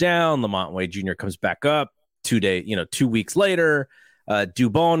 goes down. Lamont Wade Jr. comes back up 2 weeks later.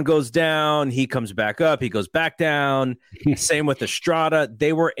 Dubon goes down. He comes back up. He goes back down. Same with Estrada.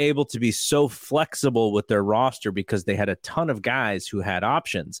 They were able to be so flexible with their roster because they had a ton of guys who had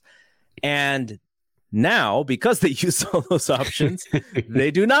options. And now, because they use all those options,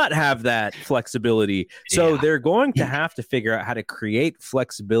 they do not have that flexibility. So they're going to have to figure out how to create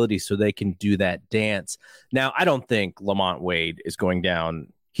flexibility so they can do that dance. Now, I don't think Lamont Wade is going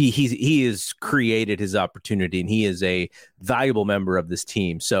down. He has created his opportunity, and he is a valuable member of this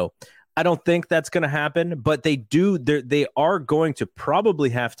team. So I don't think that's going to happen. But they are going to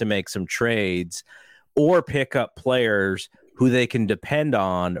probably have to make some trades or pick up players who they can depend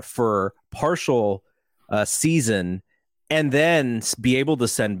on for partial season, and then be able to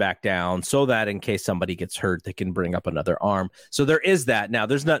send back down so that in case somebody gets hurt, they can bring up another arm. So there is that. Now,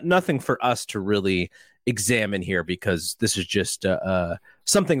 there's nothing for us to really examine here because this is just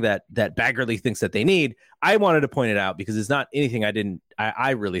something that Baggerly thinks that they need. I wanted to point it out because it's not anything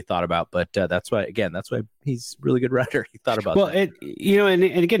I really thought about, but that's why he's a really good writer. He thought about that.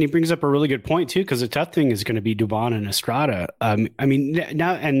 And again, he brings up a really good point too, because the tough thing is going to be Dubon and Estrada. I mean,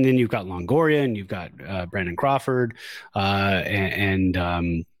 now, and then you've got Longoria and you've got Brandon Crawford and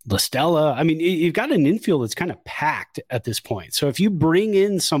LaStella. I mean, you've got an infield that's kind of packed at this point. So if you bring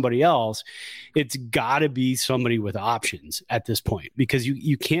in somebody else, it's got to be somebody with options at this point, because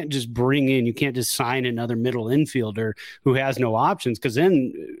you can't just you can't just sign another middle infielder who has no options, because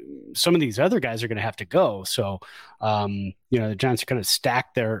then some of these other guys are going to have to go. So, the Giants are kind of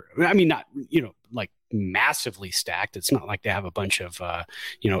stacked there. I mean, not, like massively stacked. It's not like they have a bunch of,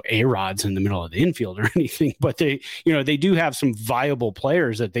 A-rods in the middle of the infield or anything, but they do have some viable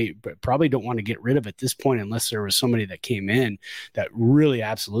players that they probably don't want to get rid of at this point, unless there was somebody that came in that really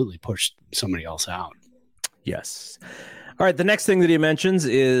absolutely pushed somebody else out. Yes. All right. The next thing that he mentions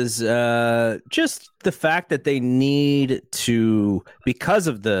is just the fact that they need to, because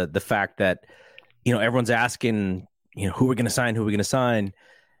of the fact that, everyone's asking, who are we going to sign?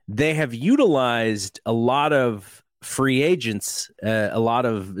 They have utilized a lot of free agents, a lot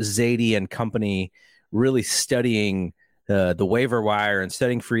of Zadie and company really studying the waiver wire and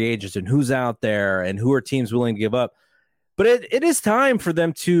setting free agents and who's out there and who are teams willing to give up. But it is time for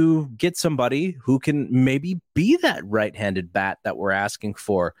them to get somebody who can maybe be that right-handed bat that we're asking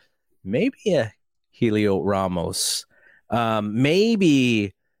for. Maybe a Helio Ramos.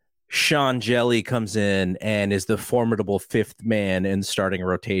 Maybe Sean Jelly comes in and is the formidable fifth man in starting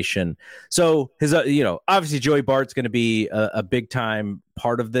rotation. So obviously Joey Bart's going to be a big time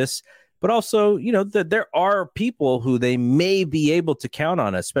part of this, but also, there are people who they may be able to count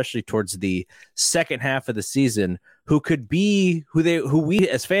on, especially towards the second half of the season, who could be who we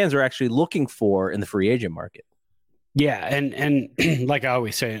as fans are actually looking for in the free agent market. Yeah, and like I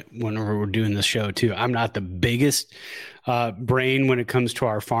always say whenever we're doing this show too, I'm not the biggest brain when it comes to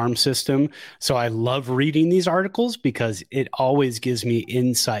our farm system. So I love reading these articles because it always gives me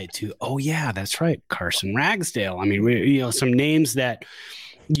insight to, oh yeah, that's right, Carson Ragsdale. I mean, some names that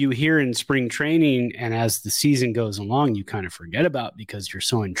you hear in spring training, and as the season goes along, you kind of forget about because you're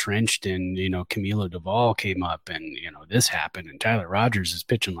so entrenched in, Camilo Duvall came up and, this happened and Tyler Rogers is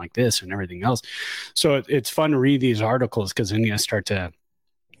pitching like this and everything else. So it's fun to read these articles because then you start to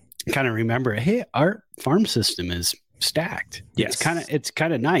kind of remember, hey, our farm system is stacked. Yes. It's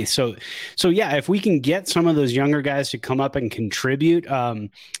kind of nice. So yeah, if we can get some of those younger guys to come up and contribute,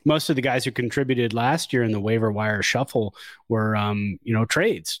 most of the guys who contributed last year in the waiver wire shuffle were,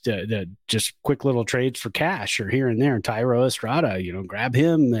 trades, just quick little trades for cash or here and there. Tyro Estrada, grab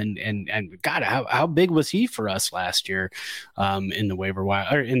him and God, how big was he for us last year, in the waiver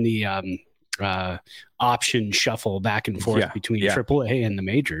wire or in the, option shuffle back and forth between AAA and the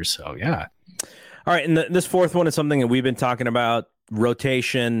majors. So yeah. All right, and this fourth one is something that we've been talking about,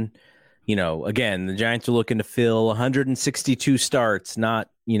 rotation. Again, the Giants are looking to fill 162 starts, not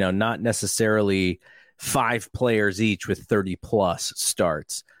necessarily 5 players each with 30-plus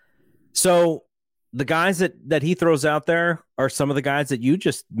starts. So the guys that he throws out there are some of the guys that you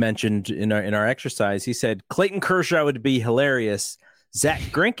just mentioned in our exercise. He said Clayton Kershaw would be hilarious. Zach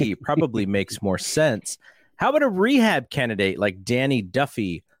Greinke probably makes more sense. How about a rehab candidate like Danny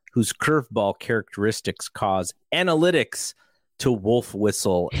Duffy, whose curveball characteristics cause analytics to wolf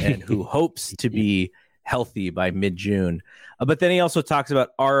whistle and who hopes to be healthy by mid-June. But then he also talks about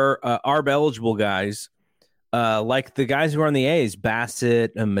ARB eligible guys, like the guys who are on the A's,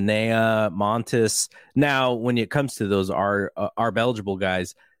 Bassett, Manea, Montes. Now, when it comes to those ARB eligible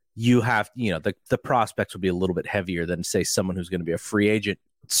guys, you have, the prospects will be a little bit heavier than, say, someone who's going to be a free agent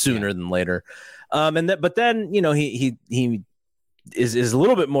sooner than later. But then, he is a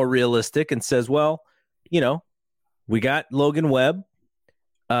little bit more realistic and says, well, we got Logan Webb.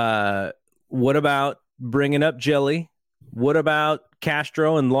 What about bringing up Jelly? What about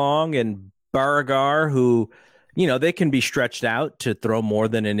Castro and Long and Barragar, who, they can be stretched out to throw more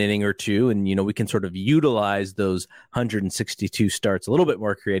than an inning or two. And, we can sort of utilize those 162 starts a little bit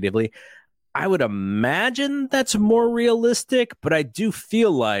more creatively. I would imagine that's more realistic, but I do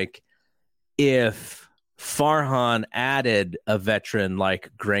feel like if Farhan added a veteran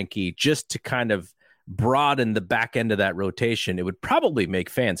like Greinke just to kind of broaden the back end of that rotation, it would probably make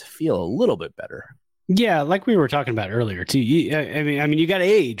fans feel a little bit better. Yeah, like we were talking about earlier too. I mean, you got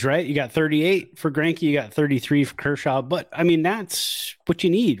age, right? You got 38 for Greinke, you got 33 for Kershaw, but I mean that's what you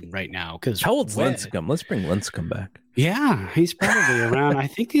need right now. Because how old's Lincecum? Let's bring Lincecum back. Yeah, he's probably around. I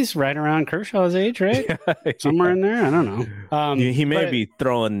think he's right around Kershaw's age, right? Somewhere in there. I don't know. He may be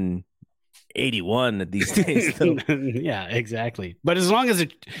throwing 81 these days, though. Yeah, exactly. But as long as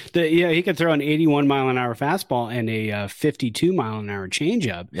he could throw an 81 mile an hour fastball and a 52 mile an hour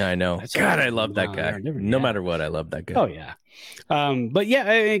changeup. Yeah, I know. God, I love that guy. No matter what, I love that guy. Oh yeah. But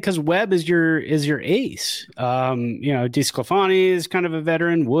yeah, because Webb is your ace. DeSclafani is kind of a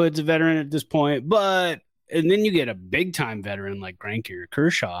veteran. Wood's a veteran at this point, and then you get a big time veteran like Greinke or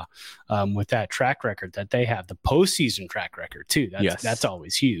Kershaw, with that track record that they have, the postseason track record too. That's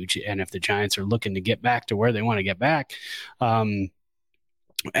always huge. And if the Giants are looking to get back to where they want to get back, and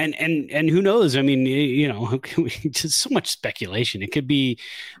who knows? I mean, just so much speculation. There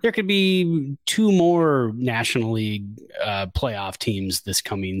could be 2 more National League playoff teams this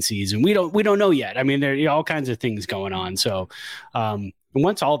coming season. We don't know yet. I mean, there are all kinds of things going on. So,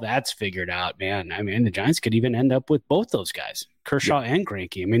 once all that's figured out, man, I mean, the Giants could even end up with both those guys, Kershaw and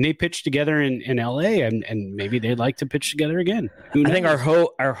Greinke. I mean, they pitched together in LA, and maybe they'd like to pitch together again. I think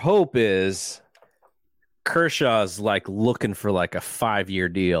our hope is Kershaw's like looking for like a 5-year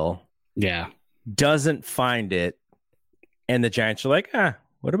deal. Yeah. Doesn't find it. And the Giants are like,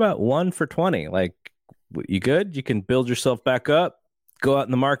 what about 1 for 20? Like, you good? You can build yourself back up, go out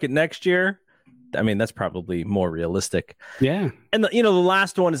in the market next year. I mean, that's probably more realistic. Yeah. And the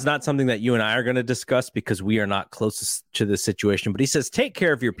last one is not something that you and I are going to discuss because we are not closest to this situation. But he says, take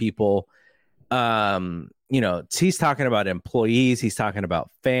care of your people. He's talking about employees. He's talking about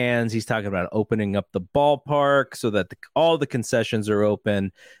fans. He's talking about opening up the ballpark so that all the concessions are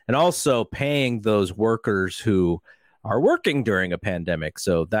open, and also paying those workers who are working during a pandemic.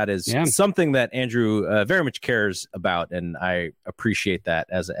 So that is something that Andrew very much cares about, and I appreciate that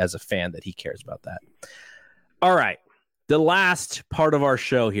as a fan that he cares about that. All right, the last part of our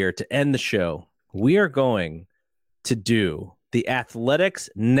show here to end the show, we are going to do the Athletics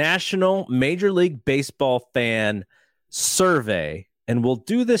National Major League Baseball Fan Survey, and we'll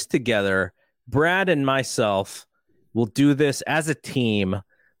do this together. Brad and myself will do this as a team.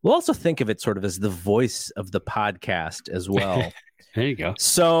 We'll also think of it sort of as the voice of the podcast as well. There you go.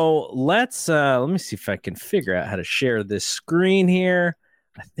 So let me see if I can figure out how to share this screen here.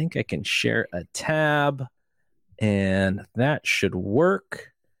 I think I can share a tab, and that should work.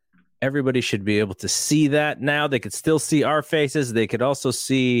 Everybody should be able to see that now. They could still see our faces. They could also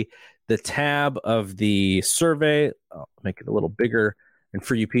see the tab of the survey. I'll make it a little bigger. And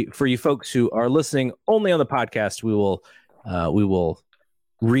for you folks who are listening only on the podcast, we will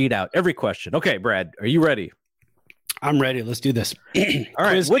read out every question. Okay, Brad, are you ready? I'm ready. Let's do this. All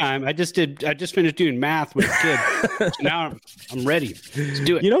right. Quiz time. I just finished doing math with a kid. So now I'm ready. Let's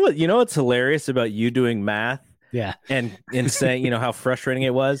do it. You know what's hilarious about you doing math? Yeah. And saying, how frustrating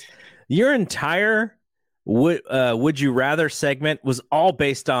it was? Your entire would you rather segment was all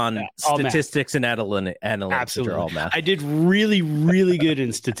based on statistics and analytics. Absolutely. All math. I did really, really good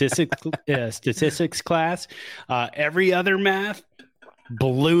in statistics class. Every other math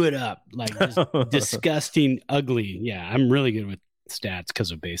blew it up, like just disgusting, ugly. Yeah, I'm really good with stats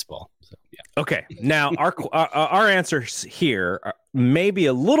because of baseball. So yeah. Okay, now our answers here may be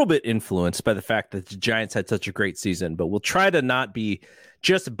a little bit influenced by the fact that the Giants had such a great season, but we'll try to not be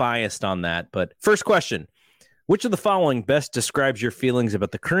just biased on that. But first question, which of the following best describes your feelings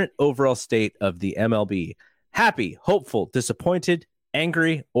about the current overall state of the MLB? Happy, hopeful, disappointed,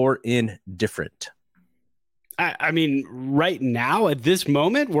 angry, or indifferent? I mean, right now at this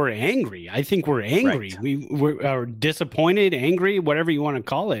moment, we're angry. I think we're angry. Right. We're disappointed, angry, whatever you want to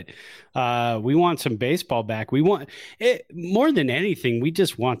call it. We want some baseball back. We want it more than anything. We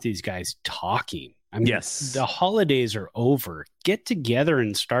just want these guys talking. I mean, yes, the holidays are over. Get together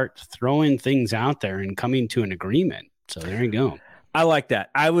and start throwing things out there and coming to an agreement. So there you go. I like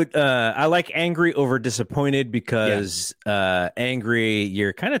that. I like angry over disappointed because angry,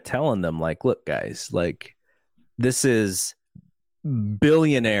 you're kind of telling them like, look, guys, like this is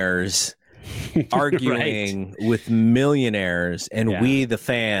billionaires arguing with millionaires, and we, the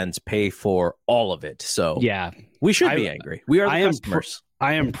fans, pay for all of it. So we should be angry. We are the customers.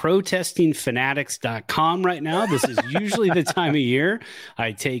 I am protesting fanatics.com right now. This is usually the time of year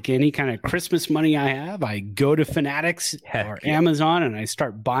I take any kind of Christmas money I have. I go to Fanatics or Amazon and I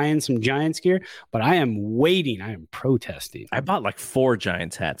start buying some Giants gear, but I am waiting. I am protesting. I bought like 4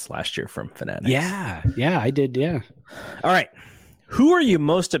 Giants hats last year from Fanatics. Yeah, I did. Yeah. All right. Who are you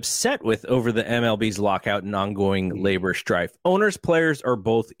most upset with over the MLB's lockout and ongoing labor strife? Owners, players, or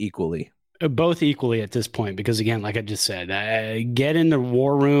both equally? Both equally at this point, because again, like I just said, get in the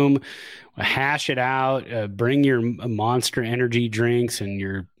war room, hash it out, bring your Monster energy drinks and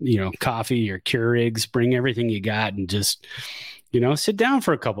your, coffee, your Keurigs, bring everything you got and just, sit down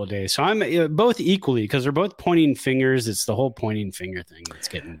for a couple of days. So I'm both equally, because they're both pointing fingers. It's the whole pointing finger thing that's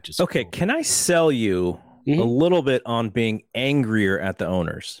getting just okay. Cool. Can I sell you a little bit on being angrier at the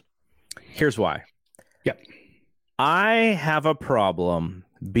owners? Here's why. Yep. I have a problem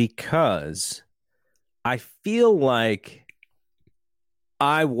because I feel like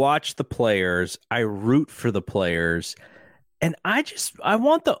I watch the players, I root for the players, and I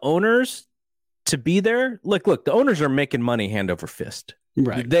want the owners to be there. Look, the owners are making money hand over fist.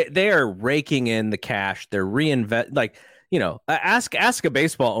 Right. They are raking in the cash. They're ask a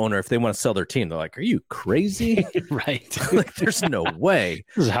baseball owner if they want to sell their team. They're like, are you crazy? Right. Like, there's no way.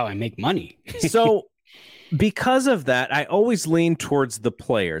 This is how I make money. So because of that, I always lean towards the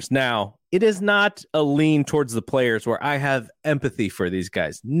players. Now, it is not a lean towards the players where I have empathy for these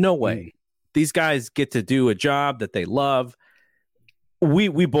guys. No way. These guys get to do a job that they love. We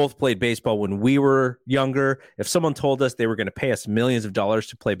both played baseball when we were younger. If someone told us they were going to pay us millions of dollars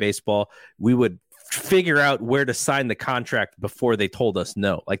to play baseball, we would figure out where to sign the contract before they told us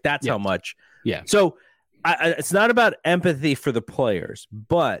no. Like, that's how much. Yeah. So it's not about empathy for the players,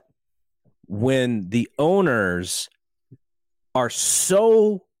 but when the owners are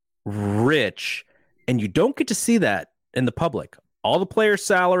so rich and you don't get to see that in the public, all the players'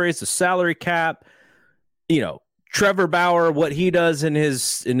 salaries, the salary cap, Trevor Bauer, what he does in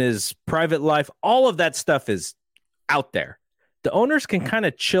his private life, all of that stuff is out there. The owners can kind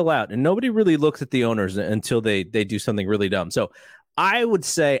of chill out, and nobody really looks at the owners until they do something really dumb. So I would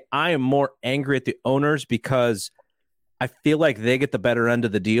say I am more angry at the owners because I feel like they get the better end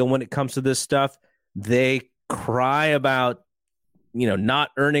of the deal when it comes to this stuff. They cry about,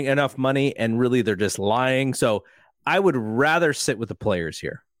 not earning enough money, and really they're just lying. So I would rather sit with the players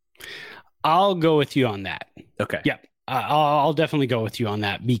here. I'll go with you on that. Okay. Yeah. I'll definitely go with you on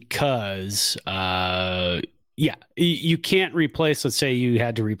that because, you can't replace, let's say you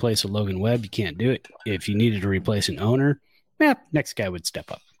had to replace a Logan Webb. You can't do it. If you needed to replace an owner, next guy would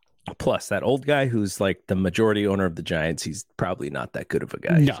step up. Plus, that old guy who's like the majority owner of the Giants, he's probably not that good of a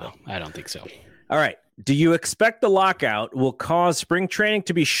guy. No, so. I don't think so. All right. Do you expect the lockout will cause spring training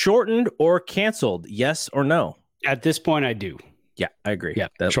to be shortened or canceled? Yes or no? At this point, I do. Yeah, I agree. Yeah,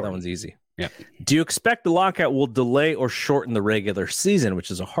 that one's easy. Yeah. Do you expect the lockout will delay or shorten the regular season,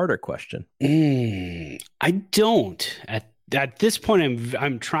 which is a harder question? I don't. At this point,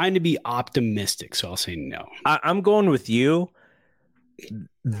 I'm trying to be optimistic, so I'll say no. I'm going with you,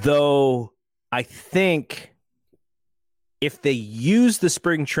 though. I think if they use the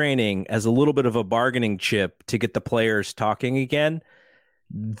spring training as a little bit of a bargaining chip to get the players talking again,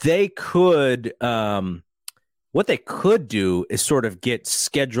 they could. What they could do is sort of get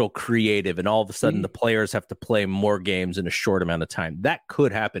schedule creative, and all of a sudden the players have to play more games in a short amount of time. That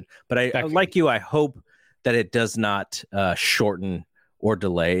could happen. But I like you, I hope that it does not shorten or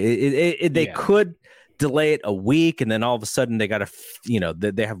delay. They could delay it a week, and then all of a sudden they got to,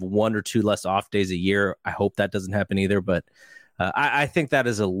 they have 1 or 2 less off days a year. I hope that doesn't happen either. But I think that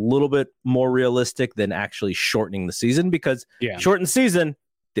is a little bit more realistic than actually shortening the season, because shorten season,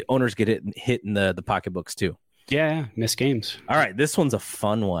 the owners get hit in the pocketbooks too. Yeah, miss games. All right, this one's a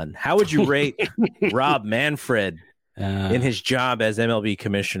fun one. How would you rate Rob Manfred in his job as MLB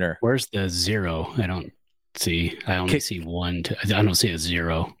commissioner? Where's the 0? I don't see. I only see 1. I don't see a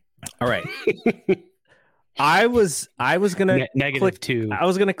 0. All right. I was gonna negative 2. I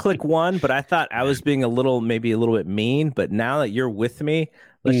was gonna click 1, but I thought I was being maybe a little bit mean. But now that you're with me,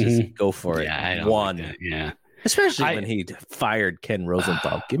 let's just go for it. Yeah, I don't 1. like that. Yeah. Especially when he fired Ken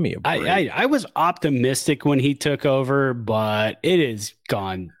Rosenthal. Give me a break. I was optimistic when he took over, but it has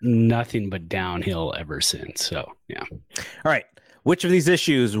gone nothing but downhill ever since. So, yeah. All right. Which of these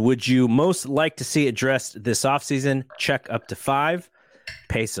issues would you most like to see addressed this offseason? Check up to 5.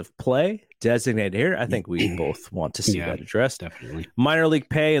 Pace of play, designated here. I think we both want to see that addressed. Definitely. Minor league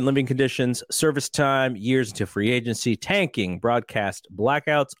pay and living conditions, service time, years until free agency, tanking, broadcast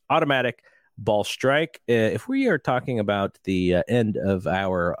blackouts, automatic ball strike. If we are talking about the end of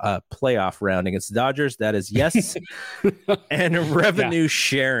our playoff round against the Dodgers, that is yes. And revenue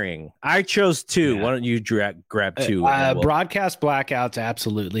sharing. I chose 2. Why don't you grab 2? Broadcast blackouts,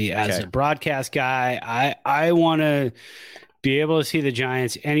 absolutely. As a broadcast guy, I want to be able to see the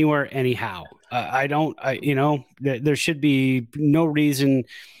Giants anywhere, anyhow. There should be no reason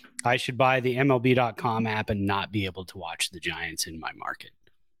I should buy the MLB.com app and not be able to watch the Giants in my market.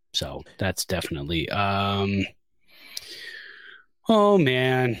 So that's definitely, oh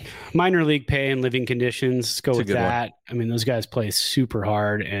man, minor league pay and living conditions. Let's go with that. I mean, those guys play super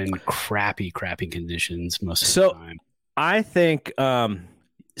hard and crappy conditions most of the time. I think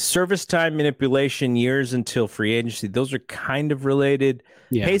service time manipulation, years until free agency, those are kind of related.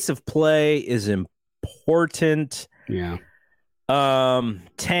 Yeah. Pace of play is important. Yeah.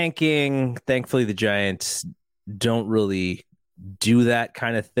 Tanking, thankfully the Giants don't really do that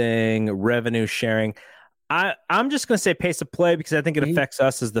kind of thing. Revenue sharing, I'm just going to say pace of play, because I think it affects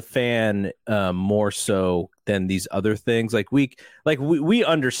us as the fan more so than these other things. We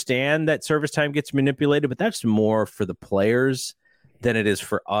understand that service time gets manipulated, but that's more for the players than it is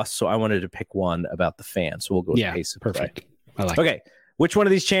for us. So I wanted to pick one about the fans. So we'll go with pace of perfect play. I like it. Which one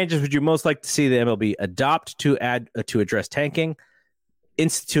of these changes would you most like to see the MLB adopt to address tanking?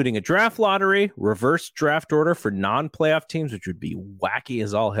 Instituting a draft lottery, reverse draft order for non-playoff teams, which would be wacky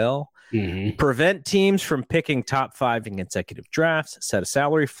as all hell. Prevent teams from picking top 5 in consecutive drafts, set a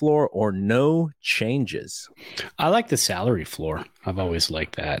salary floor, or no changes. I like the salary floor. I've always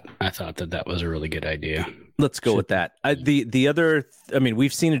liked that. I thought that was a really good idea. Let's go with that. The other,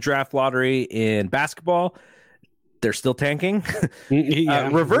 we've seen a draft lottery in basketball. They're still tanking.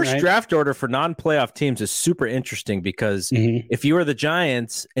 Reverse draft order for non-playoff teams is super interesting, because if you are the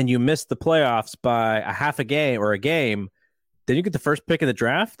Giants and you miss the playoffs by a half a game or a game, then you get the first pick in the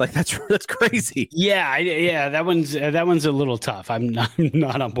draft. That's crazy. Yeah. That one's a little tough. I'm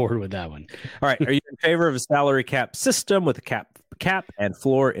not on board with that one. All right. Are you in favor of a salary cap system with a cap cap and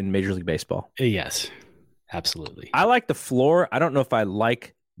floor in Major League Baseball. Yes, absolutely. I like the floor. I don't know if I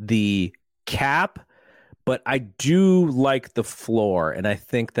like the cap, but I do like the floor, and I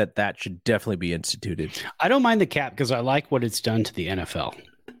think that should definitely be instituted. I don't mind the cap because I like what it's done to the NFL,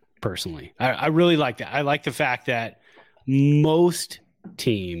 personally. I really like that. I like the fact that most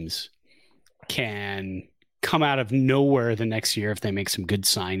teams can come out of nowhere the next year if they make some good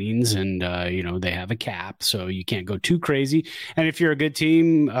signings and they have a cap, so you can't go too crazy. And if you're a good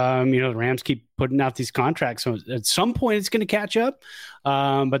team, the Rams keep putting out these contracts, so at some point it's going to catch up,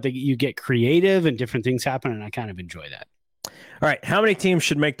 but you get creative and different things happen, and I kind of enjoy that. All right, how many teams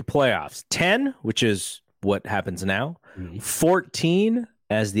should make the playoffs? 10, which is what happens now, 14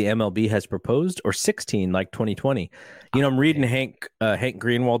 as the MLB has proposed, or 16 like 2020. I'm reading Hank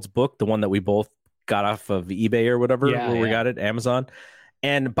Greenwald's book, the one that we both got off of eBay or whatever, we got it, Amazon.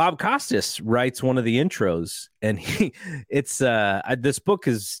 And Bob Costas writes one of the intros, and this book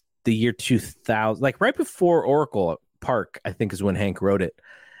is the year 2000, like right before Oracle Park, I think is when Hank wrote it.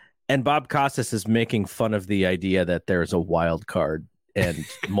 And Bob Costas is making fun of the idea that there's a wild card and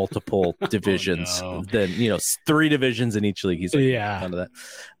multiple divisions. Then 3 divisions in each league. He's like, fun of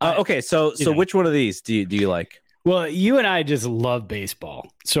that. Okay, so which one of these do you like? Well, you and I just love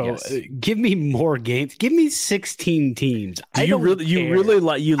baseball, so give me more games. Give me 16 teams. You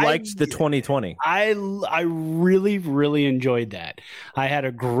liked the 2020. I really, really enjoyed that. I had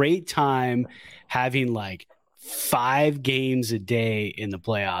a great time having like 5 games a day in the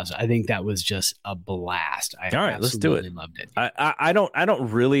playoffs. I think that was just a blast. All right, let's do it. Loved it. I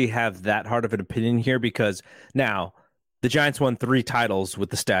don't really have that hard of an opinion here because now the Giants won 3 titles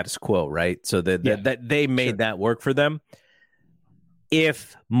with the status quo, right? So that they made that work for them.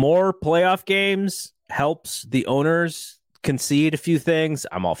 If more playoff games helps the owners concede a few things,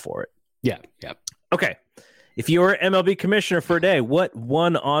 I'm all for it. Yeah. Okay. If you were MLB commissioner for a day, what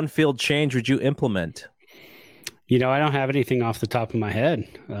one on-field change would you implement? I don't have anything off the top of my head.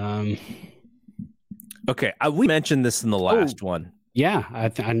 Okay. We mentioned this in the last one. Yeah.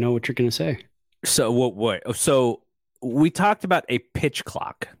 I know what you're going to say. So what? So we talked about a pitch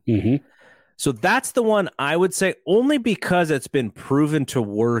clock. Mm-hmm. So that's the one I would say only because it's been proven to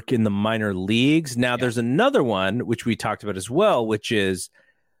work in the minor leagues. Now there's another one, which we talked about as well, which is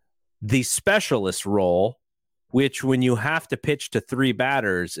the specialist role, which when you have to pitch to 3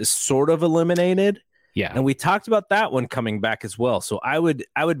 batters is sort of eliminated. Yeah. And we talked about that one coming back as well. So I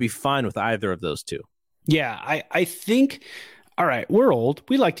would be fine with either of those 2. Yeah. I think, all right, we're old.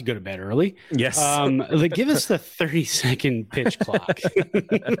 We like to go to bed early. Yes. Give us the 30-second pitch clock. All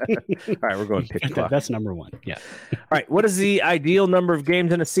right, we're going pitch clock. That's number 1. Yeah. All right, what is the ideal number of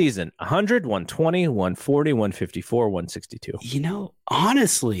games in a season? 100, 120, 140, 154, 162.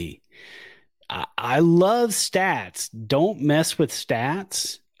 Honestly, I love stats. Don't mess with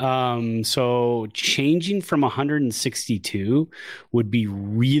stats. So changing from 162 would be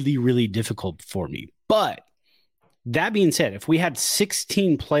really, really difficult for me. But that being said, if we had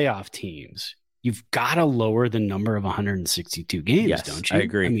 16 playoff teams, you've got to lower the number of 162 games, don't you? I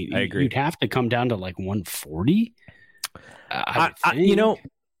agree. I agree. You'd have to come down to like 140.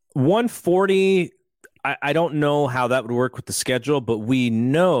 140. I don't know how that would work with the schedule, but we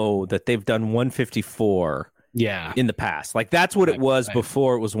know that they've done 154. Yeah, in the past, like that's what it was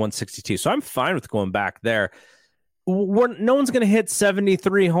before it was 162. So I'm fine with going back there. No one's going to hit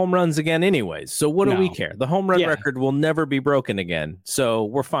 73 home runs again anyways. So what do we care? The home run record will never be broken again. So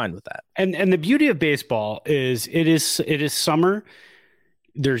we're fine with that. And the beauty of baseball is it is summer.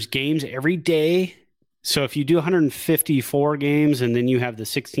 There's games every day. So if you do 154 games and then you have the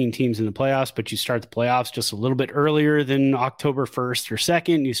 16 teams in the playoffs, but you start the playoffs just a little bit earlier than October 1st or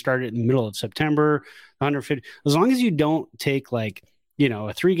 2nd, you start it in the middle of September, 150, as long as you don't take like, a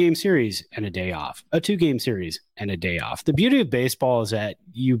 3-game series and a day off, a 2-game series and a day off. The beauty of baseball is that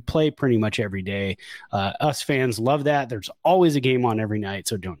you play pretty much every day. Us fans love that. There's always a game on every night,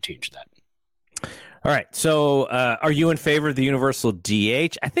 so don't change that. All right. So are you in favor of the universal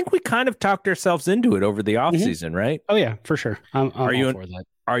DH? I think we kind of talked ourselves into it over the offseason, right? Oh, yeah, for sure. I'm all for that.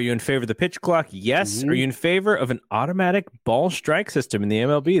 Are you in favor of the pitch clock? Yes. Mm-hmm. Are you in favor of an automatic ball strike system in the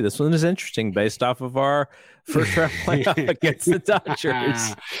MLB? This one is interesting based off of our first round playoff against the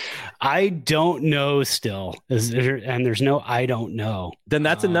Dodgers. I don't know still. There's no I don't know. Then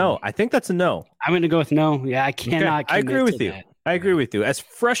that's a no. I think that's a no. I'm going to go with no. Yeah, I cannot. Okay. I agree with you. I agree with you. As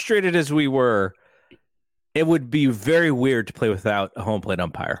frustrated as we were, it would be very weird to play without a home plate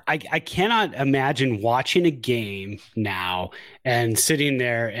umpire. I cannot imagine watching a game now and sitting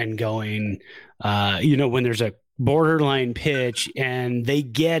there and going, when there's a borderline pitch and they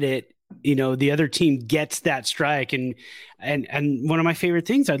get it the other team gets that strike. And one of my favorite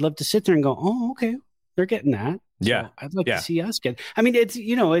things, I'd love to sit there and go, oh, okay, they're getting that. Yeah. So I'd like to see us get, I mean,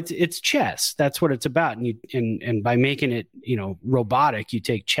 it's chess. That's what it's about. And by making it, robotic, you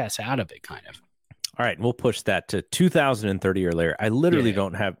take chess out of it kind of. All right, we'll push that to 2030 or later. I literally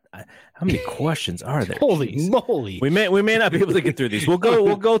don't have how many questions are there? Holy moly! We may not be able to get through these. We'll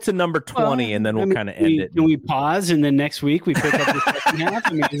go to number 20 and then we'll kind of end it. Can we pause and then next week we pick up the second half?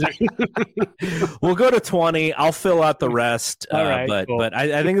 We'll go to 20. I'll fill out the rest. All right, but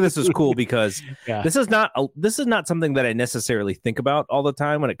I think this is cool because this is not something that I necessarily think about all the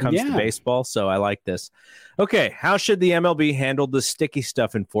time when it comes to baseball. So I like this. Okay, how should the MLB handle the sticky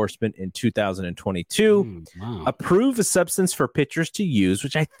stuff enforcement in 2022? Approve a substance for pitchers to use,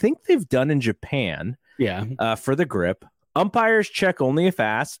 which I think they've done in Japan. For the grip. Umpires check only if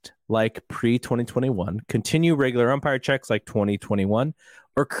asked, like pre-2021. Continue regular umpire checks like 2021,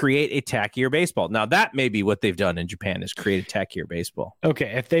 or create a tackier baseball. Now, that may be what they've done in Japan, is create a tackier baseball. Okay,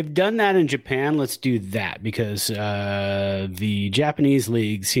 if they've done that in Japan, let's do that, because the Japanese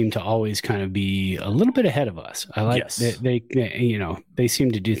leagues seem to always kind of be a little bit ahead of us. I like they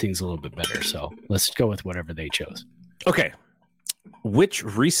seem to do things a little bit better. So let's go with whatever they chose. Okay. Which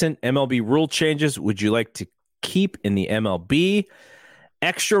recent MLB rule changes would you like to keep in the MLB?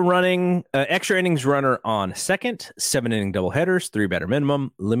 Extra innings runner on second, 7-inning doubleheaders, 3-batter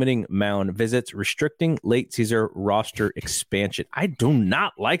minimum, limiting mound visits, restricting late season roster expansion. I do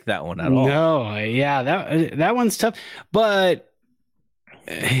not like that one at all. No, that one's tough, but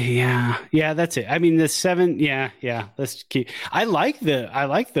that's it. I mean, the 7, let's keep. I like the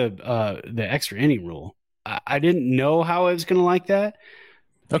extra inning rule. I didn't know how I was going to like that.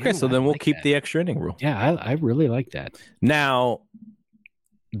 Okay, so then we'll keep the extra inning rule. Yeah, I really like that. Now,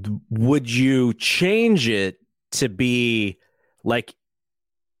 would you change it to be like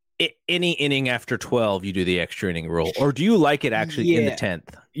any inning after 12, you do the extra inning rule? Or do you like it actually in the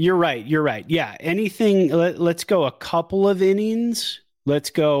 10th? You're right. Yeah, anything. Let's go a couple of innings.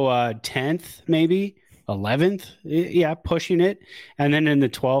 Let's go 10th, maybe 11th. Yeah, pushing it. And then in the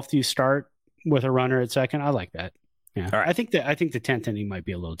 12th, you start with a runner at second. I like that. Yeah. All right. I think the 10th inning might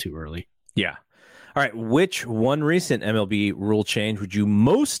be a little too early. Yeah. All right. Which one recent MLB rule change would you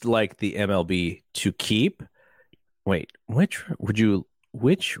most like the MLB to keep? Wait, which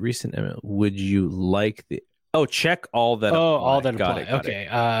recent MLB would you like the? Oh, check all that. Oh, apply. All that apply. Okay.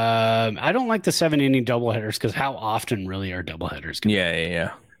 I don't like the 7-inning doubleheaders because how often really are doubleheaders?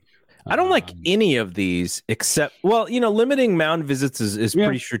 Yeah. I don't like any of these except, limiting mound visits is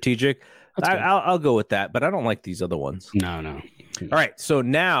pretty strategic. I'll go with that, but I don't like these other ones. No. All right. So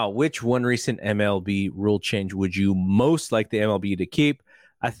now, which one recent MLB rule change would you most like the MLB to keep?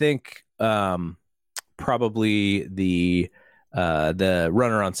 I think probably the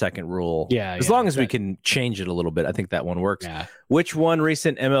runner on second rule. As long as we can change it a little bit, I think that one works. Yeah. Which one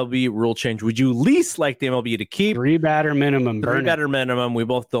recent MLB rule change would you least like the MLB to keep? 3-batter minimum. 3-batter minimum. We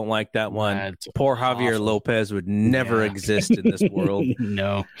both don't like that one. That's Poor awful. Javier Lopez would never exist in this world.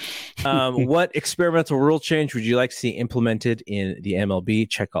 No. What experimental rule change would you like to see implemented in the MLB?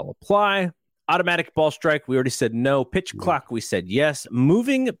 Check all apply. Automatic ball strike, we already said no. Pitch clock, we said yes.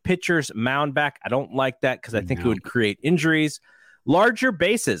 Moving pitcher's mound back, I don't like that because I think it would create injuries. Larger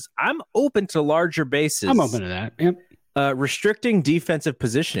bases, I'm open to larger bases. I'm open to that. Yep. Restricting defensive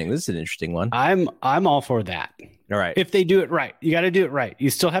positioning, this is an interesting one. I'm all for that. All right. If they do it right, you got to do it right. You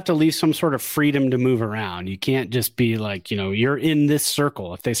still have to leave some sort of freedom to move around. You can't just be like, you're in this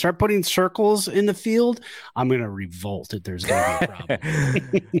circle. If they start putting circles in the field, I'm going to revolt if there's going to be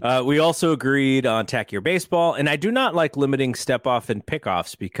a problem. We also agreed on tackier baseball, and I do not like limiting step off and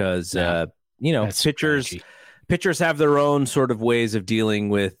pickoffs because, pitchers have their own sort of ways of dealing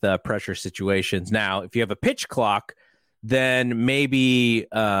with pressure situations. Now, if you have a pitch clock, then maybe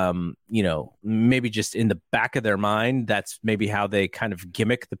just in the back of their mind, that's maybe how they kind of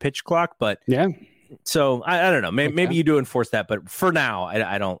gimmick the pitch clock. But so I don't know. Maybe you do enforce that, but for now,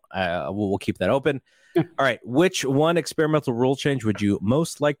 I don't. We'll keep that open. All right. Which one experimental rule change would you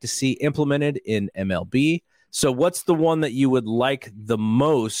most like to see implemented in MLB? So what's the one that you would like the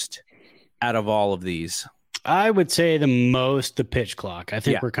most out of all of these? I would say the pitch clock. I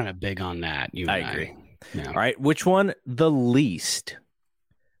think we're kind of big on that. I agree. Yeah. All right. Which one the least?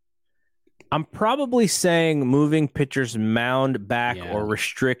 I'm probably saying moving pitchers mound back or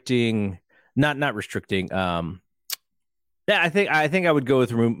restricting, not restricting. I think I would go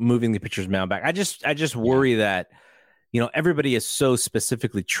with moving the pitcher's mound back. I just worry that, everybody is so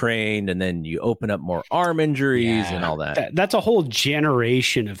specifically trained, and then you open up more arm injuries and all that. That's a whole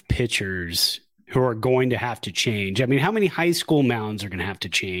generation of pitchers who are going to have to change. I mean, how many high school mounds are going to have to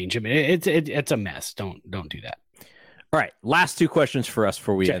change? I mean, it's a mess. Don't do that. All right, last two questions for us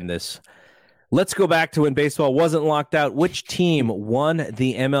before we end this. Let's go back to when baseball wasn't locked out. Which team won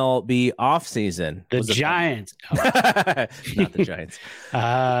the MLB offseason? The Giants. Not the Giants.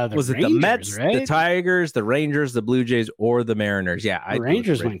 Was it Rangers, the Mets, right? the Tigers, the Rangers, the Blue Jays, or the Mariners? Yeah, The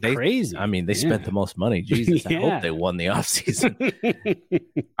Rangers went crazy. I mean, they spent the most money. Jesus, I hope they won the offseason.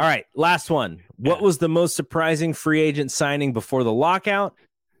 All right, last one. What was the most surprising free agent signing before the lockout?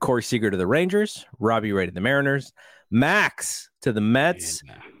 Corey Seager to the Rangers, Robbie Ray to the Mariners, Max to the Mets,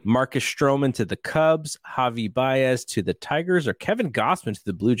 Marcus Stroman to the Cubs, Javi Baez to the Tigers, or Kevin Gausman to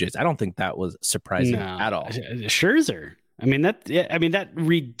the Blue Jays. I don't think that was surprising at all. Scherzer. I mean that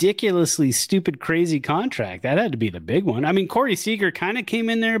ridiculously stupid, crazy contract, that had to be the big one. I mean, Corey Seager kind of came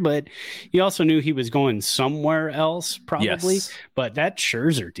in there, but you also knew he was going somewhere else probably. Yes. But that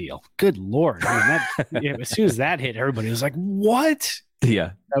Scherzer deal, good Lord. I mean, as soon as that hit, everybody was like, what?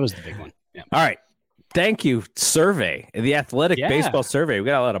 Yeah. That was the big one. Yeah. All right. Thank you, survey. The Athletic Baseball Survey. We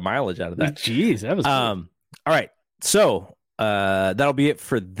got a lot of mileage out of that. Jeez, that was all right. So that'll be it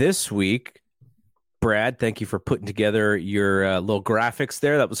for this week. Brad, thank you for putting together your little graphics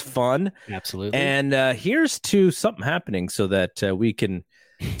there. That was fun. Absolutely. And here's to something happening so that we can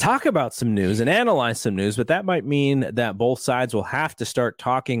talk about some news and analyze some news, but that might mean that both sides will have to start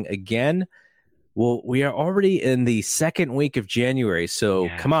talking again. Well, we are already in the second week of January, so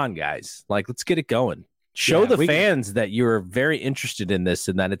come on, guys. Like, let's get it going. Show the fans that you're very interested in this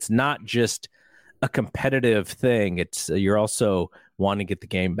and that it's not just a competitive thing. It's you're also wanting to get the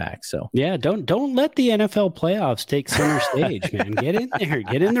game back. So don't let the NFL playoffs take center stage, man. Get in there,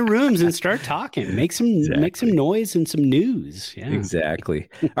 get in the rooms and start talking. Make some noise and some news. Yeah, exactly.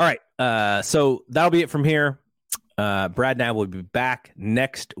 All right. So that'll be it from here. Brad and I will be back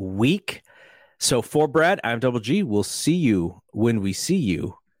next week. So for Brad, I'm Double G. We'll see you when we see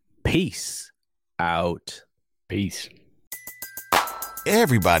you. Peace out. Peace.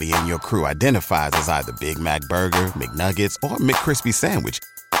 Everybody in your crew identifies as either Big Mac Burger, McNuggets, or McCrispy Sandwich.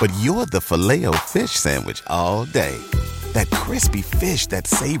 But you're the Filet-O-Fish Sandwich all day. That crispy fish, that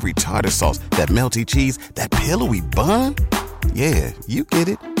savory tartar sauce, that melty cheese, that pillowy bun. Yeah, you get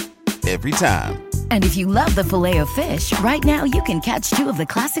it. Every time. And if you love the Filet-O-Fish, right now you can catch two of the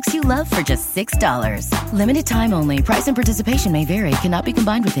classics you love for just $6. Limited time only. Price and participation may vary. Cannot be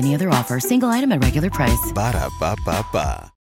combined with any other offer. Single item at regular price. Ba-da-ba-ba-ba.